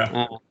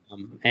 Okay.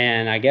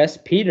 And I guess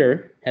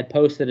Peter had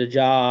posted a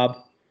job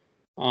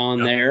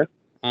on there.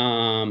 So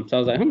I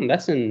was like,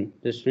 that's in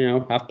this,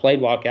 I've played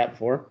Wildcat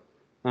before.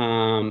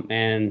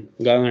 And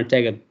go in there and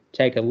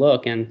take a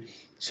look. And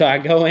so I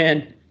go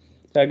in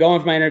for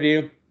my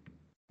interview.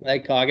 I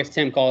guess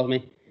Tim calls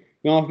me.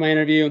 Go in for my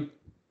interview.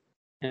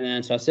 And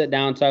then so I sit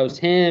down. So it was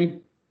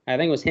him. I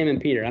think it was him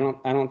and Peter. I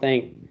don't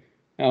think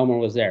Elmer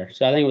was there.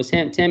 So I think it was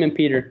Tim and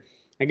Peter.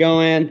 I go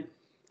in,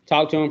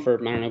 talk to him for,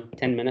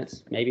 10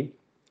 minutes maybe.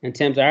 And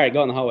Tim's like, all right,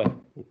 go in the hallway.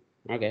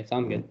 Okay,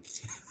 sounds good.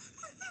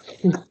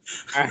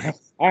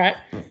 All right,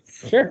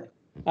 sure.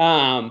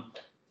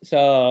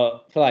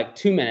 So for like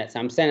 2 minutes,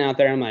 I'm standing out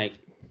there. I'm like,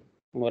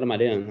 what am I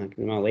doing? Like,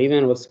 am I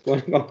leaving? What's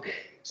going on?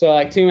 So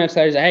like 2 minutes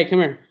later, he's like, hey, come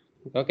here.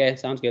 Okay,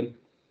 sounds good.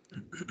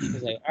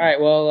 He's like, all right,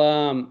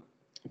 well,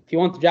 if you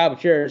want the job,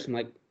 it's yours. I'm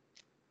like,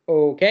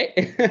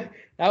 Okay.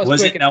 That was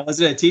Was quick. it now? Was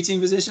it a teaching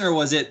position or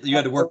was it you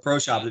had to work pro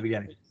shop at the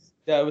beginning?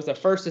 It was the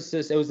first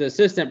assist. It was the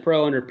assistant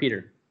pro under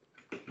Peter.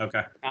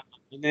 Okay.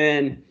 And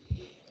then,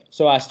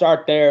 so I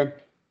start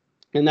there,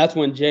 and that's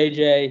when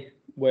JJ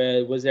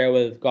was there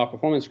with Golf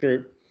Performance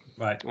Group.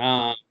 Right.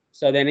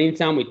 So then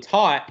anytime we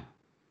taught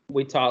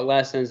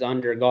lessons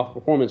under Golf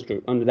Performance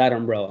Group, under that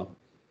umbrella.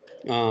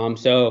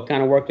 So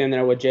kind of worked in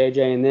there with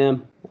JJ and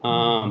them.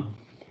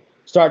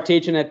 Start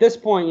teaching. At this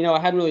point, I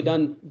hadn't really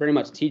done very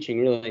much teaching,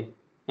 really.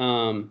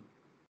 No,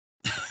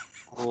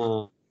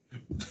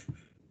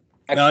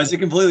 it's a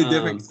completely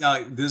different.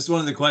 Now, this is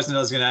one of the questions I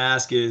was going to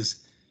ask is,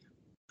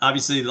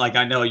 obviously, like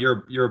I know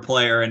you're a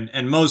player,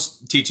 and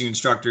most teaching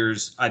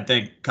instructors, I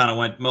think, kind of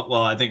went.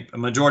 Well, I think a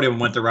majority of them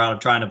went the route of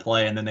trying to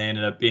play, and then they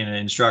ended up being an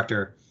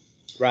instructor.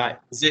 Right.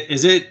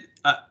 Is it?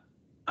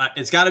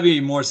 It's got to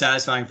be more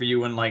satisfying for you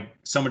when like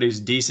somebody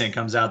who's decent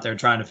comes out there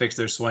trying to fix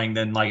their swing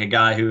than like a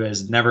guy who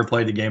has never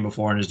played the game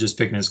before and is just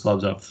picking his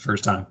clubs up for the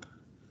first time.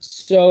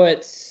 So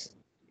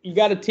you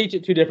got to teach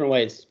it two different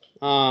ways.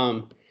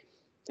 And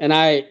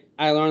I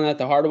learned that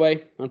the hard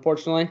way,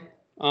 unfortunately.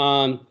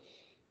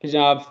 Because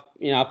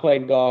I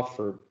played golf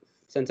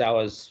since I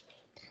was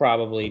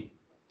probably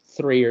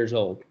 3 years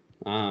old.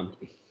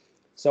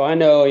 So I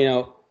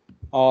know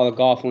all the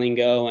golf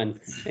lingo, and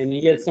you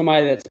get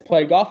somebody that's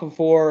played golf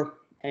before,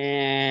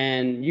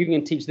 and you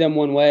can teach them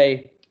one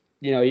way.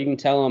 You can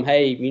tell them,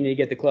 hey, you need to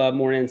get the club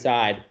more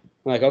inside.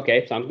 I'm like,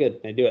 okay, sounds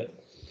good. They do it.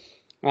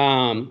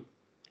 And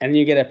then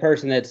you get a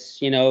person that's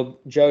Joe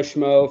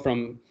Schmo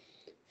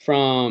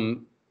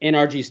from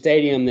NRG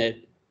Stadium that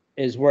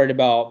is worried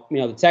about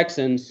the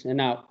Texans and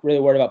not really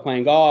worried about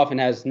playing golf and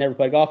has never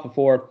played golf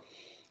before,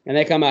 and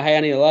they come out, hey, I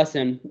need a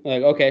lesson.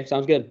 Like, okay,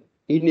 sounds good.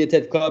 You need to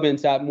take the club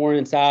more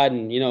inside,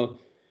 and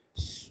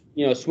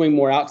swing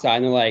more outside.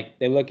 And they're like,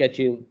 they look at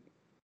you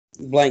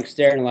blank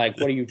stare and like,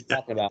 what are you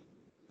talking about?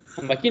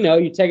 I'm like,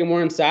 you take it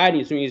more inside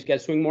and you just got to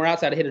swing more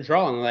outside to hit a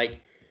draw. And they're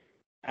like,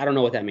 I don't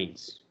know what that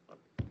means.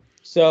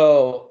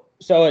 So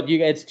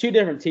it's two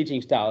different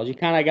teaching styles. You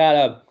kind of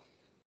got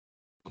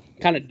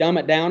to dumb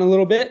it down a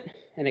little bit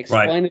and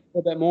explain it a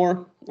little bit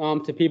more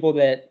to people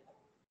that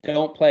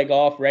don't play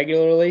golf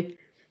regularly,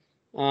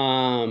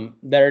 that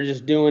are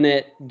just doing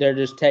it. They're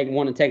just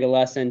want to take a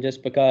lesson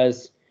just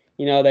because,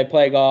 they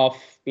play golf,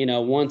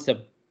 once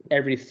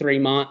every 3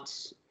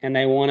 months, and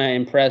they want to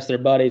impress their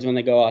buddies when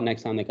they go out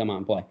next time they come out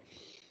and play.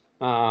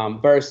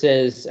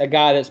 Versus a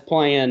guy that's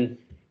playing,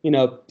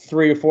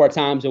 3 or 4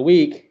 times a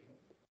week,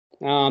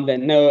 that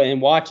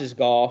and watches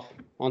golf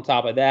on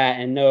top of that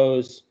and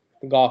knows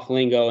the golf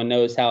lingo and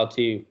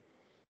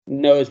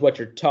knows what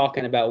you're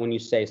talking about when you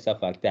say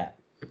stuff like that.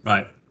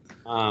 Right.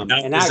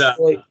 And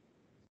actually,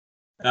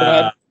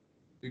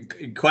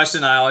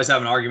 question I always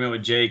have an argument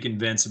with Jake and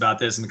Vince about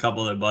this and a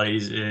couple of their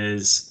buddies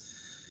is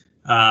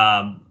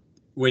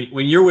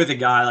when you're with a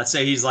guy, let's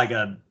say he's like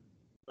a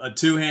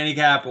 2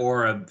 handicap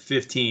or a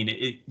 15,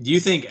 do you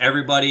think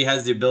everybody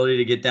has the ability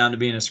to get down to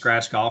being a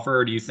scratch golfer,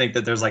 or do you think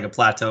that there's like a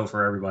plateau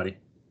for everybody?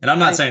 And I'm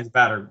not saying it's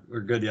bad or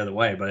good the other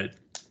way, but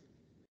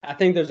I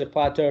think there's a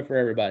plateau for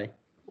everybody.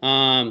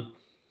 I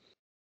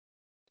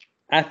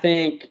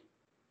think,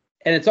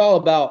 and it's all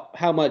about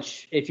how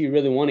much, if you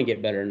really want to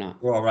get better or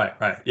not. Well, right.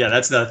 Yeah,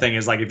 that's the thing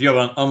is like if you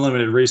have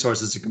unlimited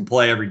resources, you can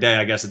play every day.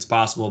 I guess it's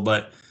possible,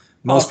 but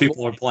most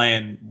people are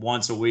playing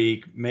once a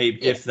week,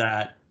 maybe if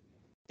that.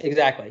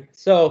 Exactly.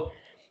 So,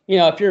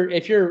 if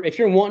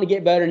you're wanting to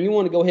get better and you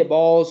want to go hit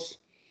balls,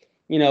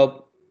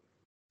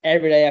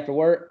 every day after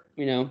work,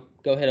 go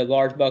hit a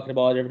large bucket of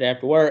balls every day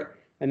after work,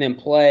 and then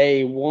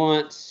play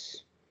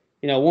once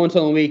on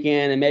the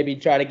weekend, and maybe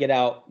try to get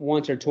out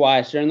once or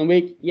twice during the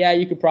week. Yeah,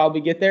 you could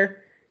probably get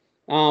there.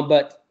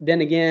 But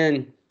then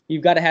again,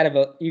 you've got to have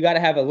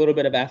a little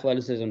bit of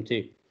athleticism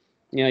too.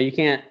 You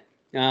can't,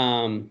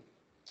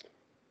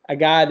 a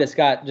guy that's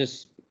got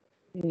just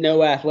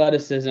no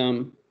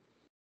athleticism,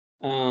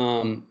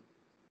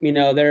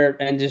 they're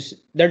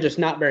just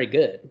not very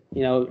good.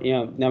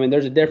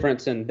 There's a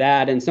difference in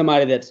that and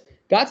somebody that's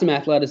got some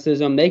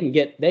athleticism, they can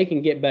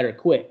get better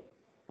quick.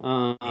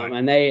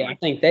 And I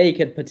think they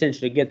could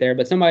potentially get there,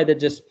 but somebody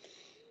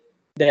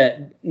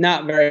that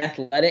not very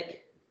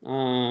athletic,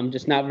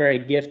 just not very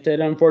gifted,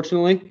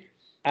 unfortunately,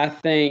 I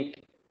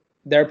think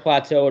their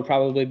plateau would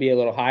probably be a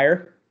little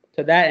higher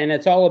to that. And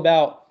it's all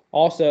about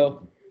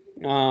also,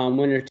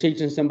 when you're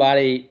teaching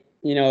somebody,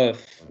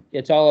 if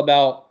it's all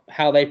about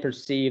how they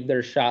perceive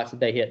their shots that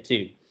they hit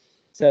too.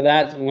 So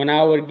that's when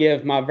I would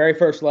give my very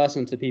first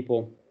lesson to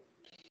people.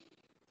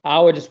 I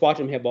would just watch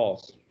them hit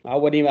balls. I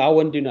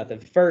wouldn't do nothing.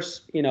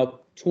 First,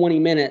 20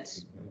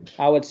 minutes,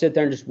 I would sit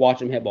there and just watch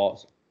them hit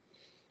balls.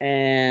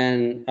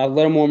 And I'd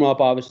let them warm up,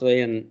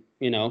 obviously, and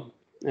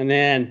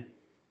then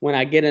when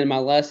I get into my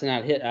lesson,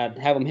 I'd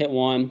have them hit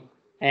one.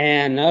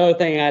 And another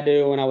thing I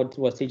do when I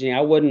was teaching, I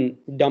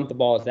wouldn't dump the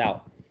balls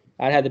out.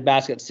 I'd have the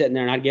basket sitting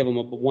there, and I'd give them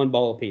one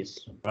ball apiece.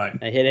 Right.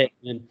 They hit it,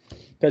 and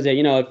because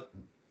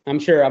I'm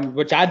sure,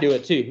 which I do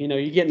it too.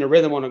 You get in a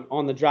rhythm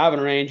on the driving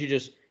range, you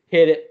just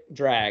hit it,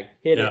 drag,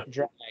 hit it,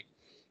 drag.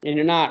 and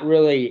you're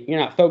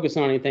not focused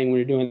on anything when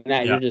you're doing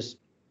that. Yeah. You're just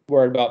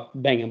worried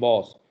about banging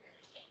balls.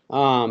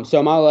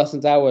 So my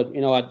lessons,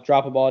 I'd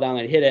drop a ball down,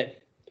 I'd hit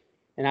it,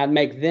 and I'd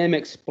make them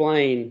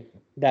explain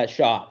that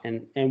shot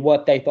and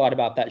what they thought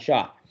about that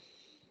shot.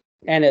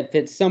 And if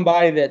it's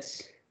somebody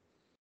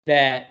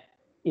that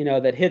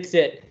hits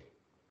it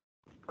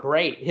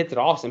great, hits it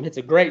awesome, hits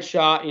a great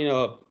shot,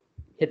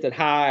 hits it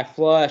high,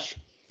 flush,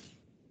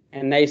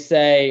 and I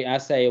say,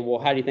 well,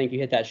 how do you think you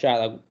hit that shot?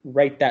 Like,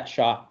 rate that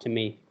shot to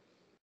me.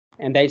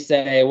 And they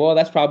say, well,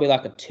 that's probably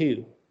like a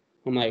 2.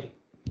 I'm like,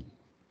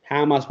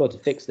 how am I supposed to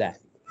fix that?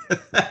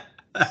 That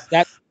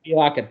would be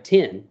like a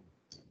 10.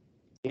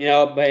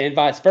 But and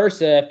vice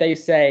versa, if they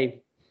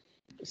say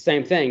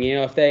same thing,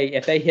 if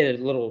they hit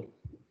a little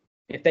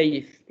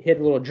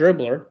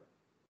dribbler,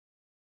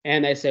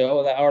 and they say,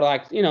 oh, or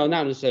like,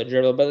 not just a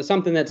dribbler, but it's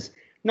something that's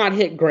not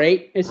hit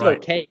great, it's right.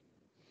 okay,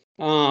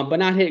 but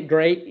not hit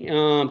great,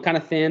 kind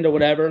of thinned or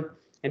whatever,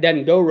 and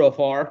doesn't go real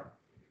far,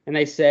 and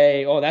they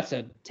say, oh, that's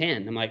a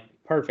 10. I'm like,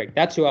 perfect.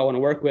 That's who I want to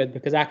work with,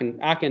 because I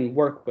can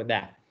work with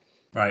that.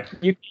 Right.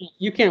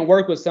 You can't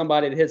work with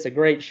somebody that hits a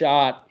great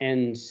shot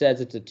and says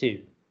it's a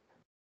 2.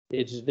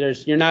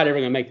 You're not ever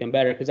going to make them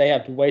better, because they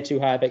have way too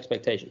high of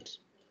expectations.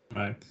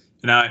 Right.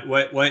 Now,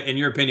 what in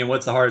your opinion,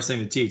 what's the hardest thing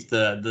to teach?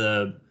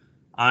 The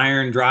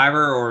iron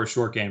driver or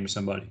short game to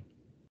somebody?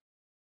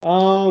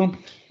 I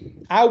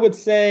would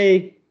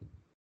say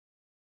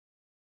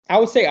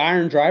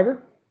iron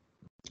driver.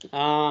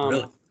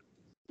 Really?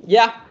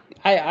 Yeah,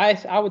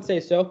 I would say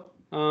so.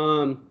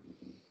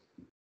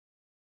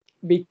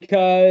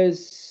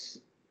 Because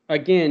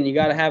again, you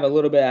got to have a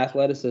little bit of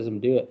athleticism to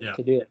do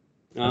it.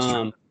 That's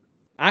true.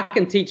 I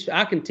can teach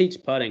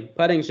putting.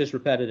 Putting's just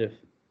repetitive.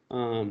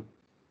 Same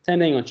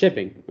thing on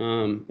chipping.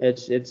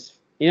 It's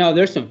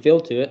there's some feel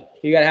to it.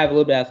 You got to have a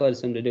little bit of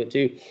athleticism to do it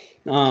too.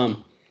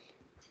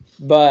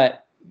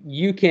 But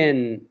you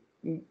can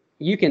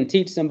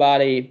teach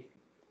somebody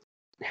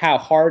how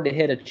hard to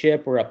hit a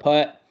chip or a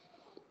putt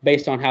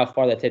based on how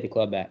far they take the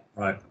club back.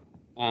 Right.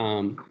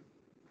 And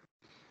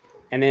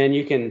then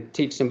you can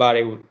teach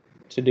somebody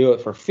to do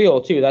it for feel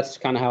too. That's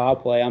kind of how I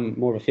play. I'm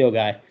more of a feel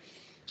guy.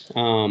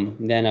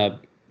 Than a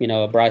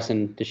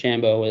Bryson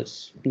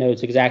DeChambeau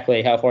knows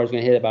exactly how far he's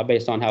going to hit it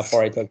based on how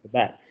far he took the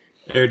bat.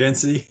 Air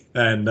density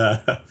and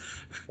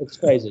it's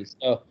crazy.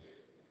 So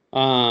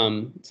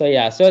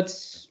yeah. So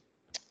it's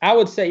I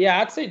would say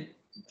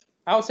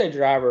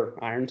driver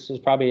irons is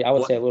probably a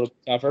little bit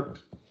tougher.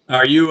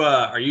 Are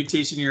you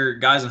teaching your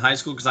guys in high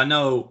school? Because I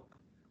know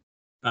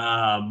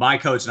my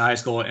coach in high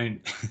school, and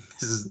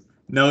this is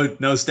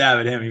no stab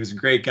at him. He was a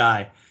great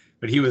guy,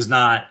 but he was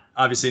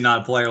obviously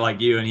not a player like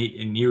you. And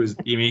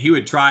he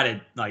would try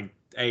to like,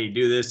 hey,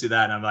 do this, do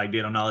that. And I'm like,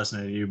 dude, I'm not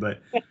listening to you.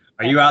 But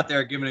are you out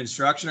there giving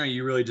instruction, or are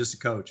you really just a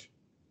coach?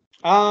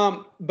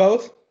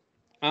 Both.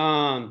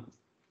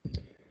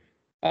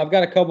 I've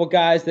got a couple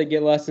guys that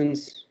get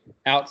lessons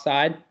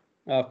outside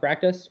of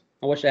practice.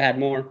 I wish I had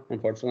more,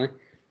 unfortunately.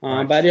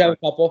 Right. But I do have a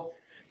couple.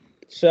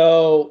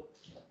 So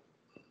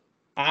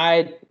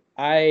I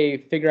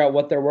figure out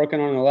what they're working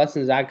on in the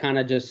lessons. I kind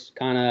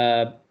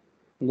of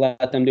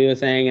let them do the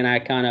thing, and I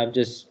kind of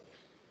just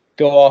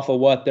go off of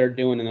what they're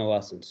doing in the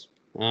lessons.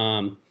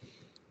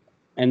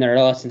 And there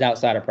are lessons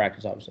outside of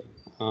practice, obviously.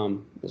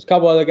 There's a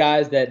couple other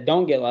guys that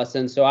don't get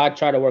lessons, so I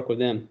try to work with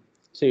them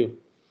too.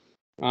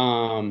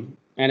 And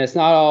it's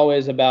not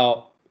always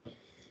about,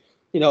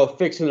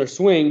 fixing their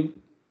swing,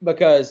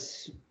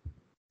 because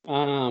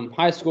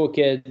high school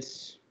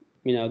kids,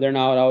 they're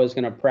not always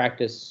going to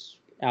practice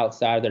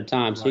outside of their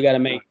time. So you got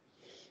to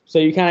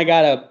you kind of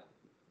got to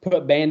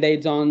put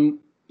Band-Aids on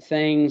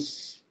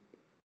things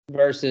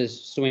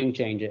versus swing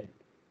change it,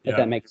 if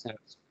that makes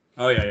sense.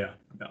 Oh, yeah.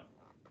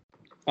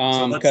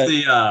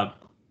 So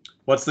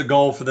what's the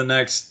goal for the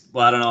next,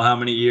 I don't know how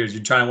many years? You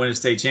trying to win a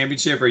state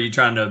championship, or are you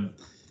trying to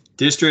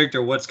district,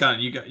 or what's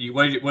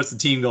what's the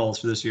team goals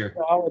for this year?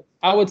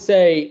 I would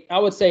say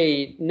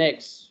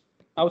next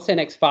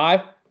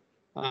 5.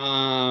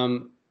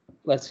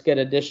 Let's get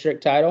a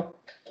district title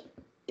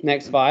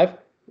next 5,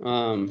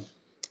 and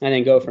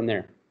then go from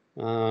there.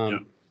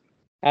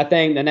 I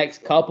think the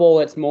next couple,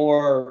 it's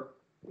more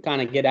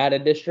kind of get out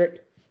of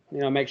district.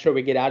 Make sure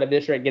we get out of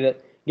district,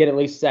 get at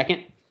least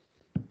second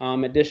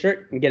at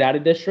district, and get out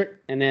of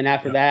district, and then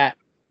after that,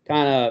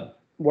 kind of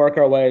work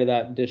our way to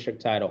that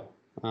district title.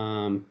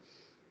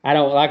 I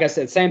don't, like I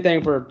said, same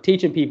thing for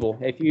teaching people.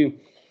 If you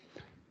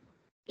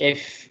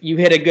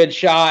hit a good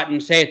shot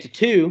and say it's a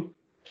 2,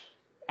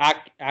 I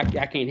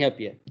can't help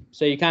you.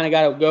 So you kind of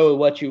got to go with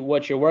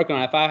what you're working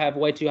on. If I have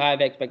way too high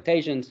of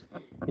expectations,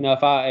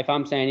 if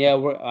I'm saying,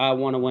 I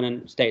want to win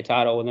a state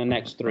title in the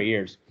next 3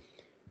 years,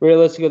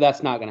 realistically,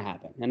 that's not going to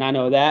happen. And I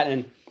know that,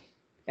 and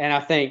I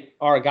think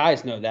our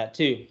guys know that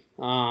too.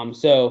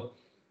 So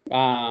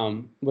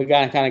we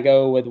got to kind of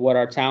go with what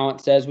our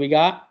talent says we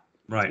got.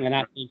 Right. And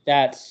I think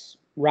that's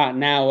right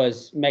now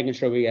is making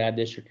sure we get a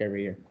district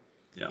every year.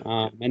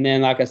 Yeah. And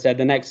then, like I said,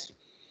 the next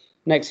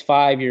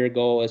 5-year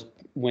goal is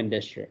win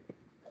district.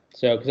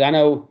 So, because I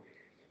know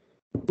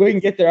we can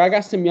get there. I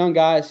got some young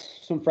guys,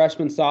 some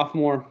freshmen,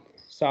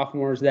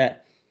 sophomores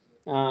that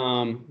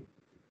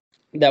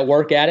that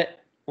work at it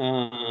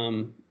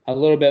a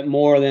little bit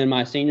more than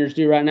my seniors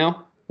do right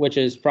now, which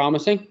is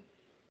promising.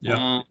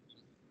 Yeah.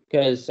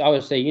 Because I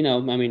would say, I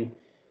mean,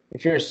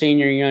 if you're a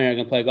senior, you're not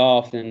going to play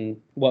golf, then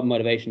what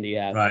motivation do you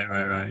have?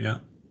 Right. Yeah.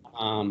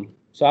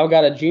 So I've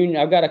got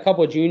a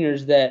couple of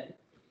juniors that,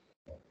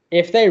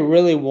 if they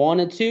really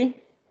wanted to,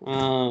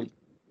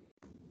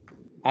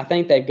 I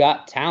think they've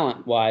got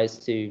talent-wise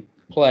to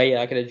play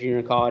like at a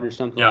junior college or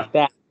something like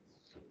that.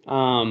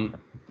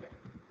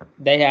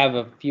 They have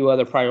a few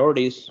other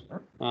priorities.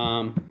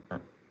 Trying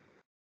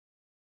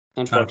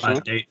to find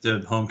a date to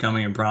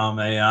homecoming and prom.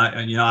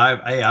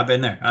 I've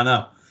been there. I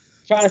know.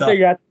 Trying to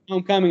figure out the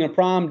homecoming and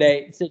prom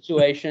date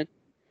situation.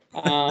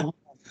 But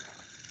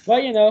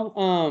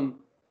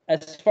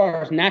as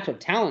far as natural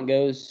talent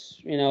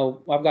goes,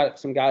 I've got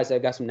some guys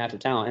that got some natural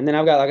talent, and then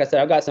I've got, like I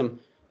said, I've got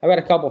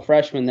a couple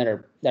freshmen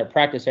that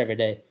practice every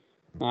day.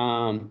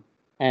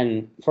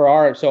 And for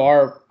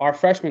our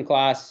freshman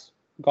class,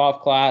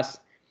 golf class,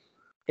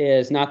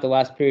 is not the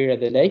last period of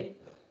the day.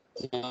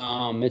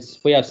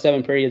 We have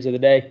 7 periods of the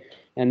day,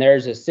 and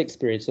there's a 6th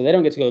period, so they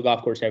don't get to go to the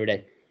golf course every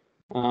day.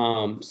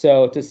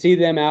 So to see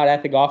them out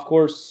at the golf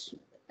course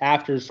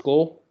after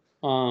school,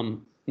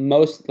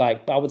 most,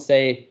 like, I would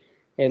say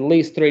at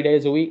least 3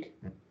 days a week,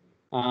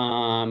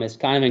 is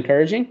kind of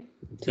encouraging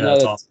to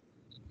know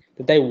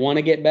that they want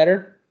to get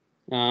better,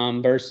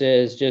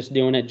 versus just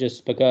doing it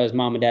just because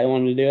mom and dad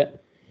wanted to do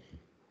it.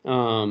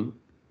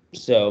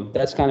 So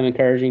that's kind of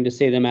encouraging to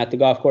see them at the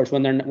golf course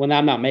when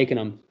I'm not making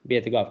them be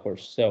at the golf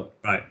course. So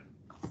right,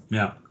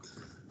 yeah.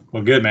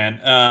 Well, good,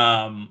 man.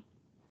 All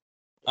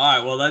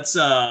right. Well,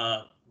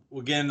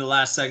 we'll get into the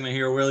last segment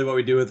here. Really, what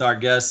we do with our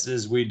guests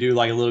is we do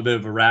like a little bit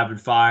of a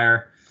rapid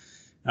fire.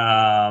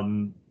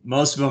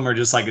 Most of them are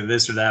just like a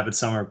this or that, but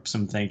some are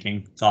some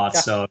thinking thoughts.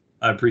 Yeah. So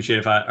I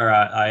appreciate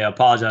I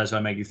apologize if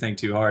I make you think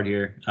too hard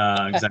here,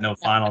 because I know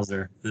finals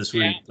are this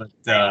week. But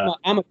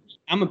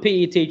I'm a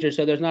PE teacher,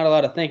 so there's not a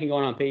lot of thinking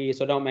going on PE,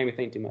 so don't make me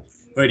think too much.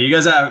 Wait, do you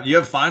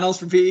have finals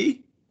for PE?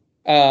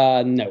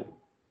 No.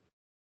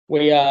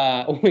 We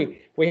have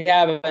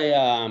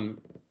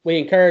we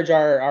encourage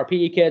our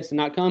PE kids to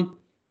not come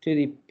to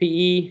the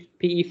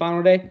PE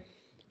final day,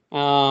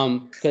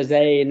 because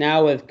they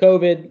now with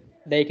COVID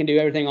they can do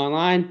everything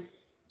online,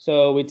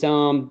 so we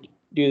tell them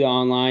do the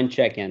online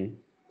check-in.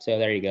 So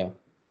there you go.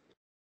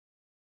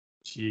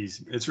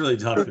 Jeez, it's really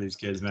tough for these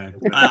kids, man.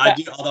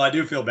 Although I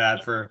do feel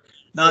bad for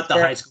not the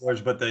high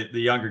schoolers, but the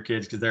younger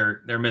kids, because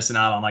they're missing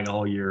out on like a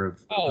whole year of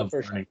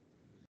learning.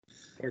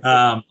 Sure.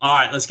 All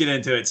right, let's get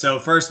into it. So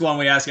first one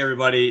we ask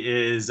everybody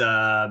is,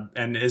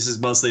 and this is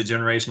mostly a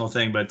generational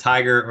thing, but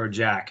Tiger or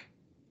Jack?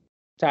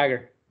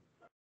 Tiger.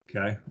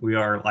 Okay, we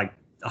are like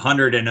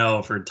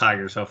 100-0 for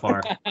Tiger so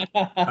far.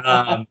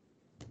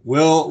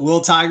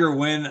 Will Tiger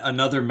win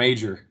another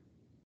major?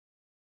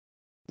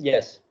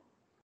 Yes.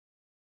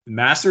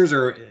 Masters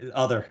or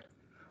other?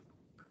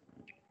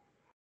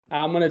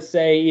 I'm going to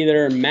say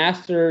either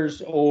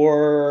Masters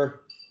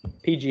or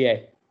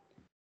PGA.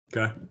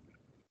 Okay.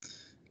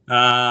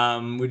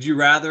 Would you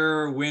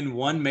rather win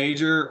 1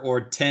 major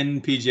or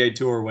 10 PGA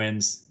Tour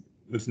wins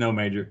with no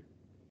major?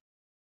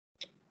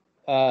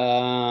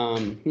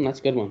 That's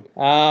a good one.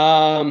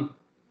 I'm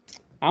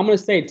going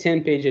to say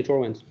 10 PGA Tour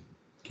wins.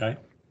 Okay.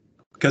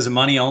 Because of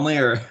money only,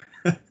 or?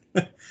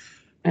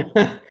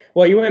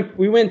 Well,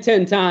 we win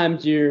 10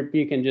 times. You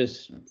can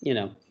just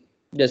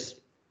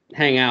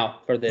hang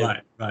out for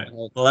the. Right.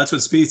 Well, that's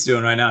what Spieth's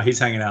doing right now. He's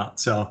hanging out.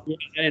 So. Yeah,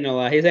 I didn't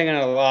know that. He's hanging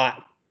out a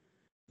lot.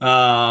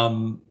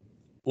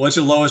 What's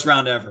your lowest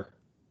round ever?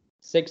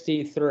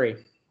 63.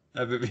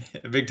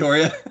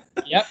 Victoria?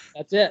 Yep,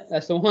 that's it.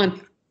 That's the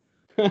one.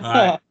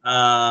 All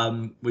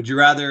right. Would you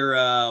rather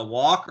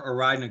walk or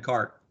ride in a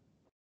cart?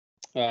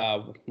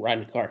 Ride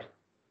in a cart.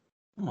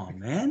 Come on,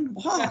 man.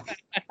 Walk.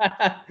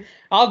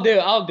 I'll do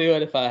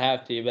it if I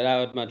have to, but I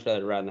would much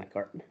rather ride in that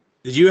cart.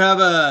 Did you have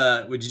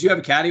a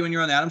caddy when you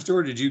were on the Adams Tour,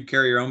 or did you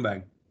carry your own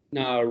bag?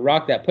 No,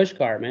 rock that push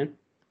cart, man.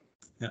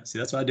 Yeah, see,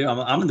 that's what I do.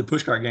 I'm in the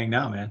push cart gang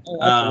now, man.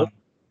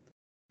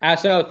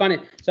 So funny.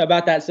 So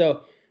about that.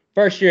 So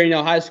first year,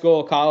 high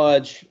school,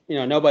 college,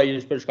 nobody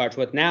uses push carts.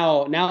 With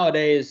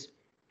nowadays,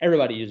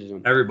 everybody uses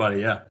them.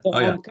 Everybody, yeah.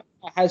 So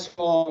high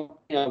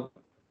school,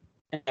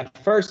 at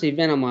first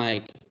event, I'm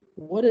like,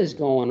 what is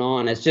going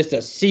on? It's just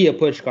a sea of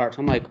push carts.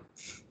 I'm like,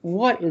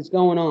 what is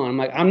going on? I'm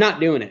like, I'm not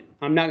doing it.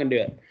 I'm not gonna do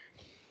it.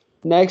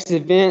 Next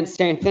event,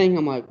 same thing.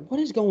 I'm like, what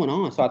is going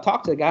on? So I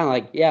talked to the guy, I'm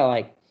like, yeah,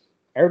 like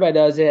everybody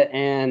does it,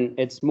 and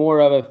it's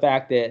more of a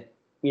fact that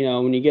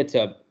when you get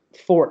to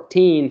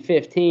 14,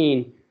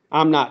 15,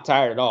 I'm not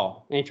tired at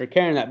all. And if you're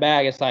carrying that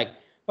bag, it's like,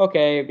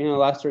 okay, the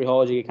last 3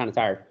 holes, you get kind of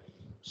tired.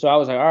 So I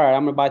was like, all right,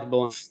 I'm going to bite the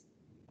bullet.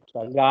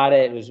 So I got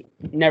it. It was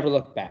never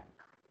looked back.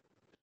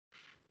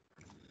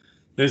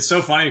 It's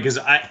so funny because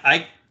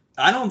I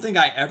don't think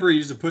I ever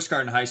used a push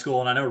cart in high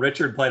school. And I know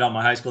Richard played on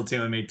my high school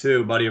team with me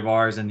too, a buddy of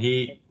ours. And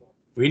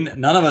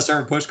none of us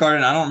ever push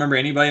carted. I don't remember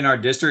anybody in our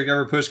district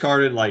ever push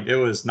carted. Like, it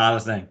was not a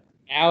thing.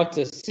 out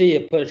to sea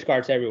of push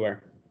carts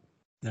everywhere.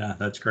 Yeah,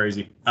 that's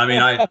crazy. I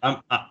mean,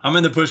 I'm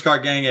in the push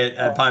cart gang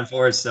at Pine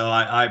Forest, so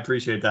I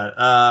appreciate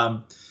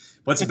that.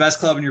 What's the best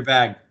club in your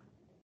bag?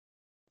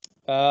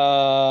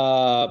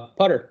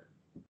 Putter.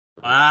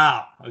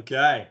 Wow.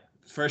 Okay.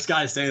 First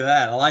guy to say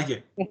that. I like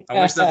it.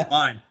 I wish that was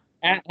mine.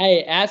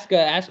 Hey, ask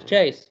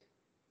Chase.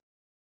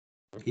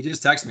 He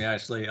just texted me,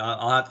 actually.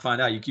 I'll have to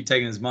find out. You keep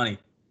taking his money.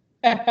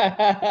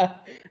 I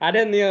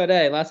didn't the other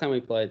day. Last time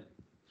we played.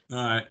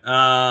 All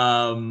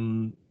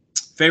right.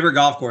 Favorite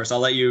golf course? I'll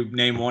let you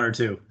name one or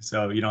two,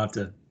 so you don't have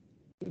to.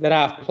 That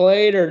I've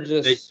played or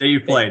just That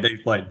you've played. That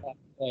you've played.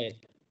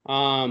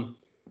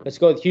 Let's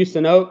go with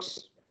Houston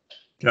Oaks.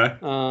 Okay.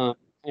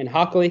 And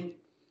Hockley.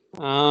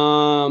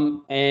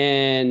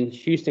 And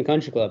Houston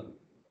Country Club.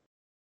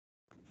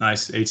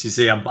 Nice.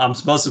 HCC. I'm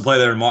supposed to play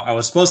there tomorrow. I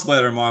was supposed to play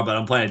there tomorrow, but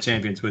I'm playing at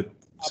Champions with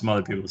some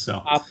other people.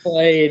 So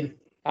I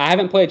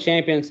haven't played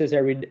Champions since I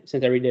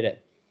redid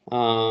it.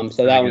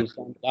 So that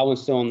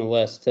one's still on the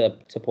list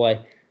to play.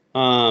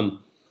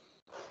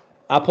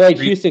 I played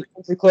Houston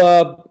Country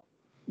Club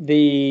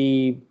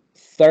the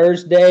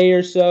Thursday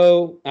or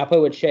so. I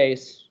played with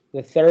Chase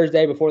the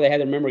Thursday before they had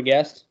their member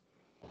guest,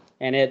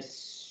 and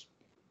it's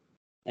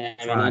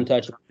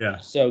untouchable. Yeah.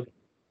 So.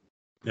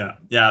 Yeah.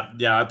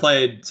 I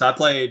played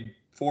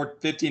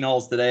 15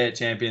 holes today at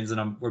Champions,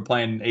 and we're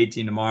playing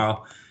 18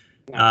 tomorrow.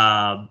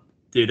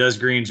 Dude, those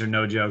greens are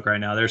no joke right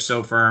now. They're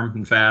so firm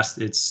and fast.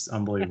 It's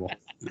unbelievable.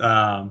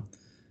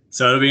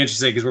 So it'll be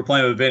interesting because we're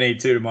playing with Vinny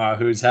too tomorrow,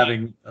 who's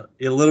having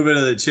a little bit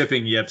of the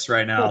chipping yips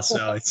right now.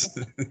 So it's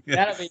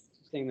that'll be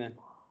interesting then.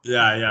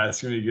 Yeah,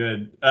 it's gonna be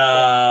good.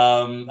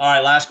 All right,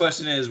 last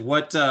question is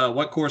what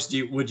course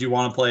would you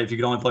want to play if you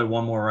could only play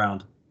one more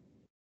round?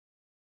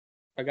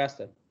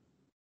 Augusta.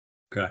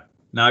 Okay.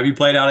 Now, have you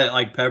played out at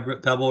like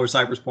Pebble or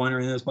Cypress Point or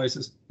any of those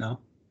places? No.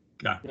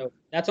 Okay. No,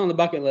 that's on the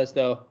bucket list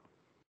though.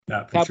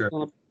 Yeah, for sure.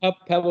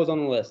 Pebble's on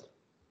the list.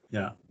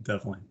 Yeah,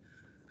 definitely.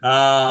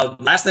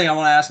 Last thing I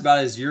want to ask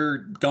about is you're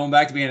going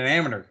back to being an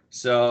amateur.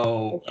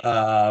 So,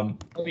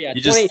 yeah,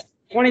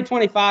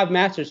 2025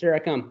 Masters, here I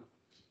come.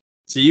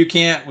 So you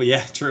can't. Well,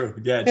 yeah, true.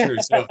 Yeah, true.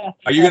 So,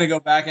 are you going to go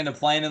back into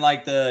playing in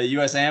like the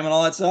USAM and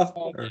all that stuff?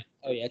 Oh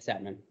yeah, it's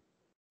happening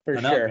for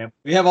I know, sure. Man.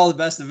 We have all the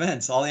best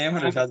events. All the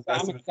amateurs have the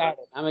best events.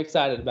 I'm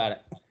excited about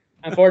it.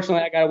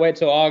 Unfortunately, I got to wait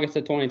till August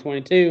of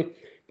 2022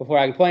 before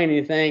I can play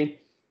anything,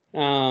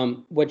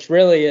 which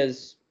really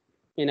is.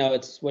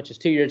 Which is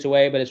 2 years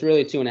away, but it's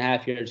really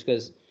 2.5 years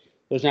because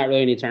there's not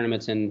really any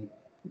tournaments in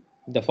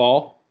the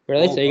fall.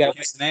 Really? So you got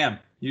Houston Am.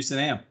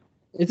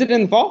 Is it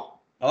in the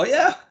fall? Oh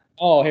yeah.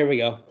 Oh, here we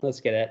go. Let's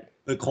get it.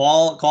 The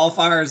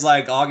qualifier is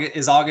like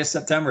August,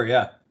 September.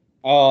 Yeah.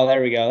 Oh,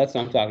 there we go. That's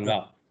what I'm talking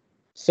about.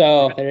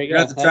 So there you go. You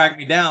have to track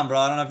me down, bro.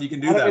 I don't know if you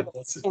can do that.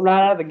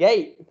 Right out of the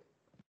gate.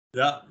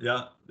 Yeah.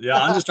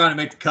 I'm just trying to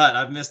make the cut.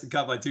 I've missed the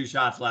cut by 2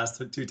 shots last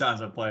 2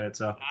 times I've played it.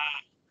 So.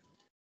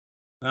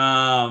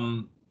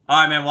 All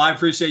right, man. Well, I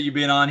appreciate you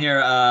being on here.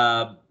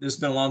 This has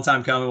been a long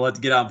time coming. We'll have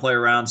to get out and play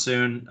around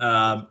soon.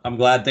 I'm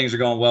glad things are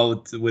going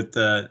well with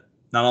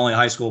not only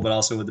high school, but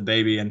also with the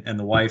baby and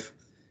the wife.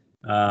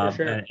 For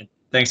sure. And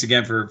thanks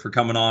again for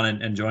coming on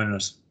and joining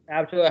us.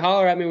 Absolutely.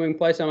 Holler at me when we can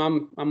play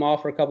some. I'm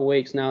off for a couple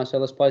weeks now, so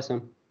let's play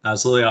some.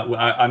 Absolutely.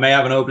 I may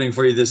have an opening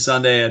for you this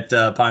Sunday at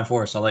Pine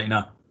Forest. I'll let you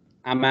know.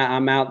 I'm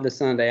out this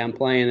Sunday. I'm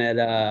playing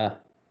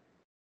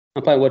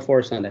Wood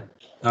Forest Sunday.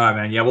 All right,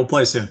 man. Yeah, we'll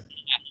play soon.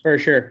 For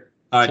sure.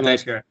 All right.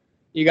 Thanks, Garrett.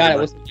 You got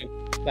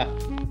it. Bye.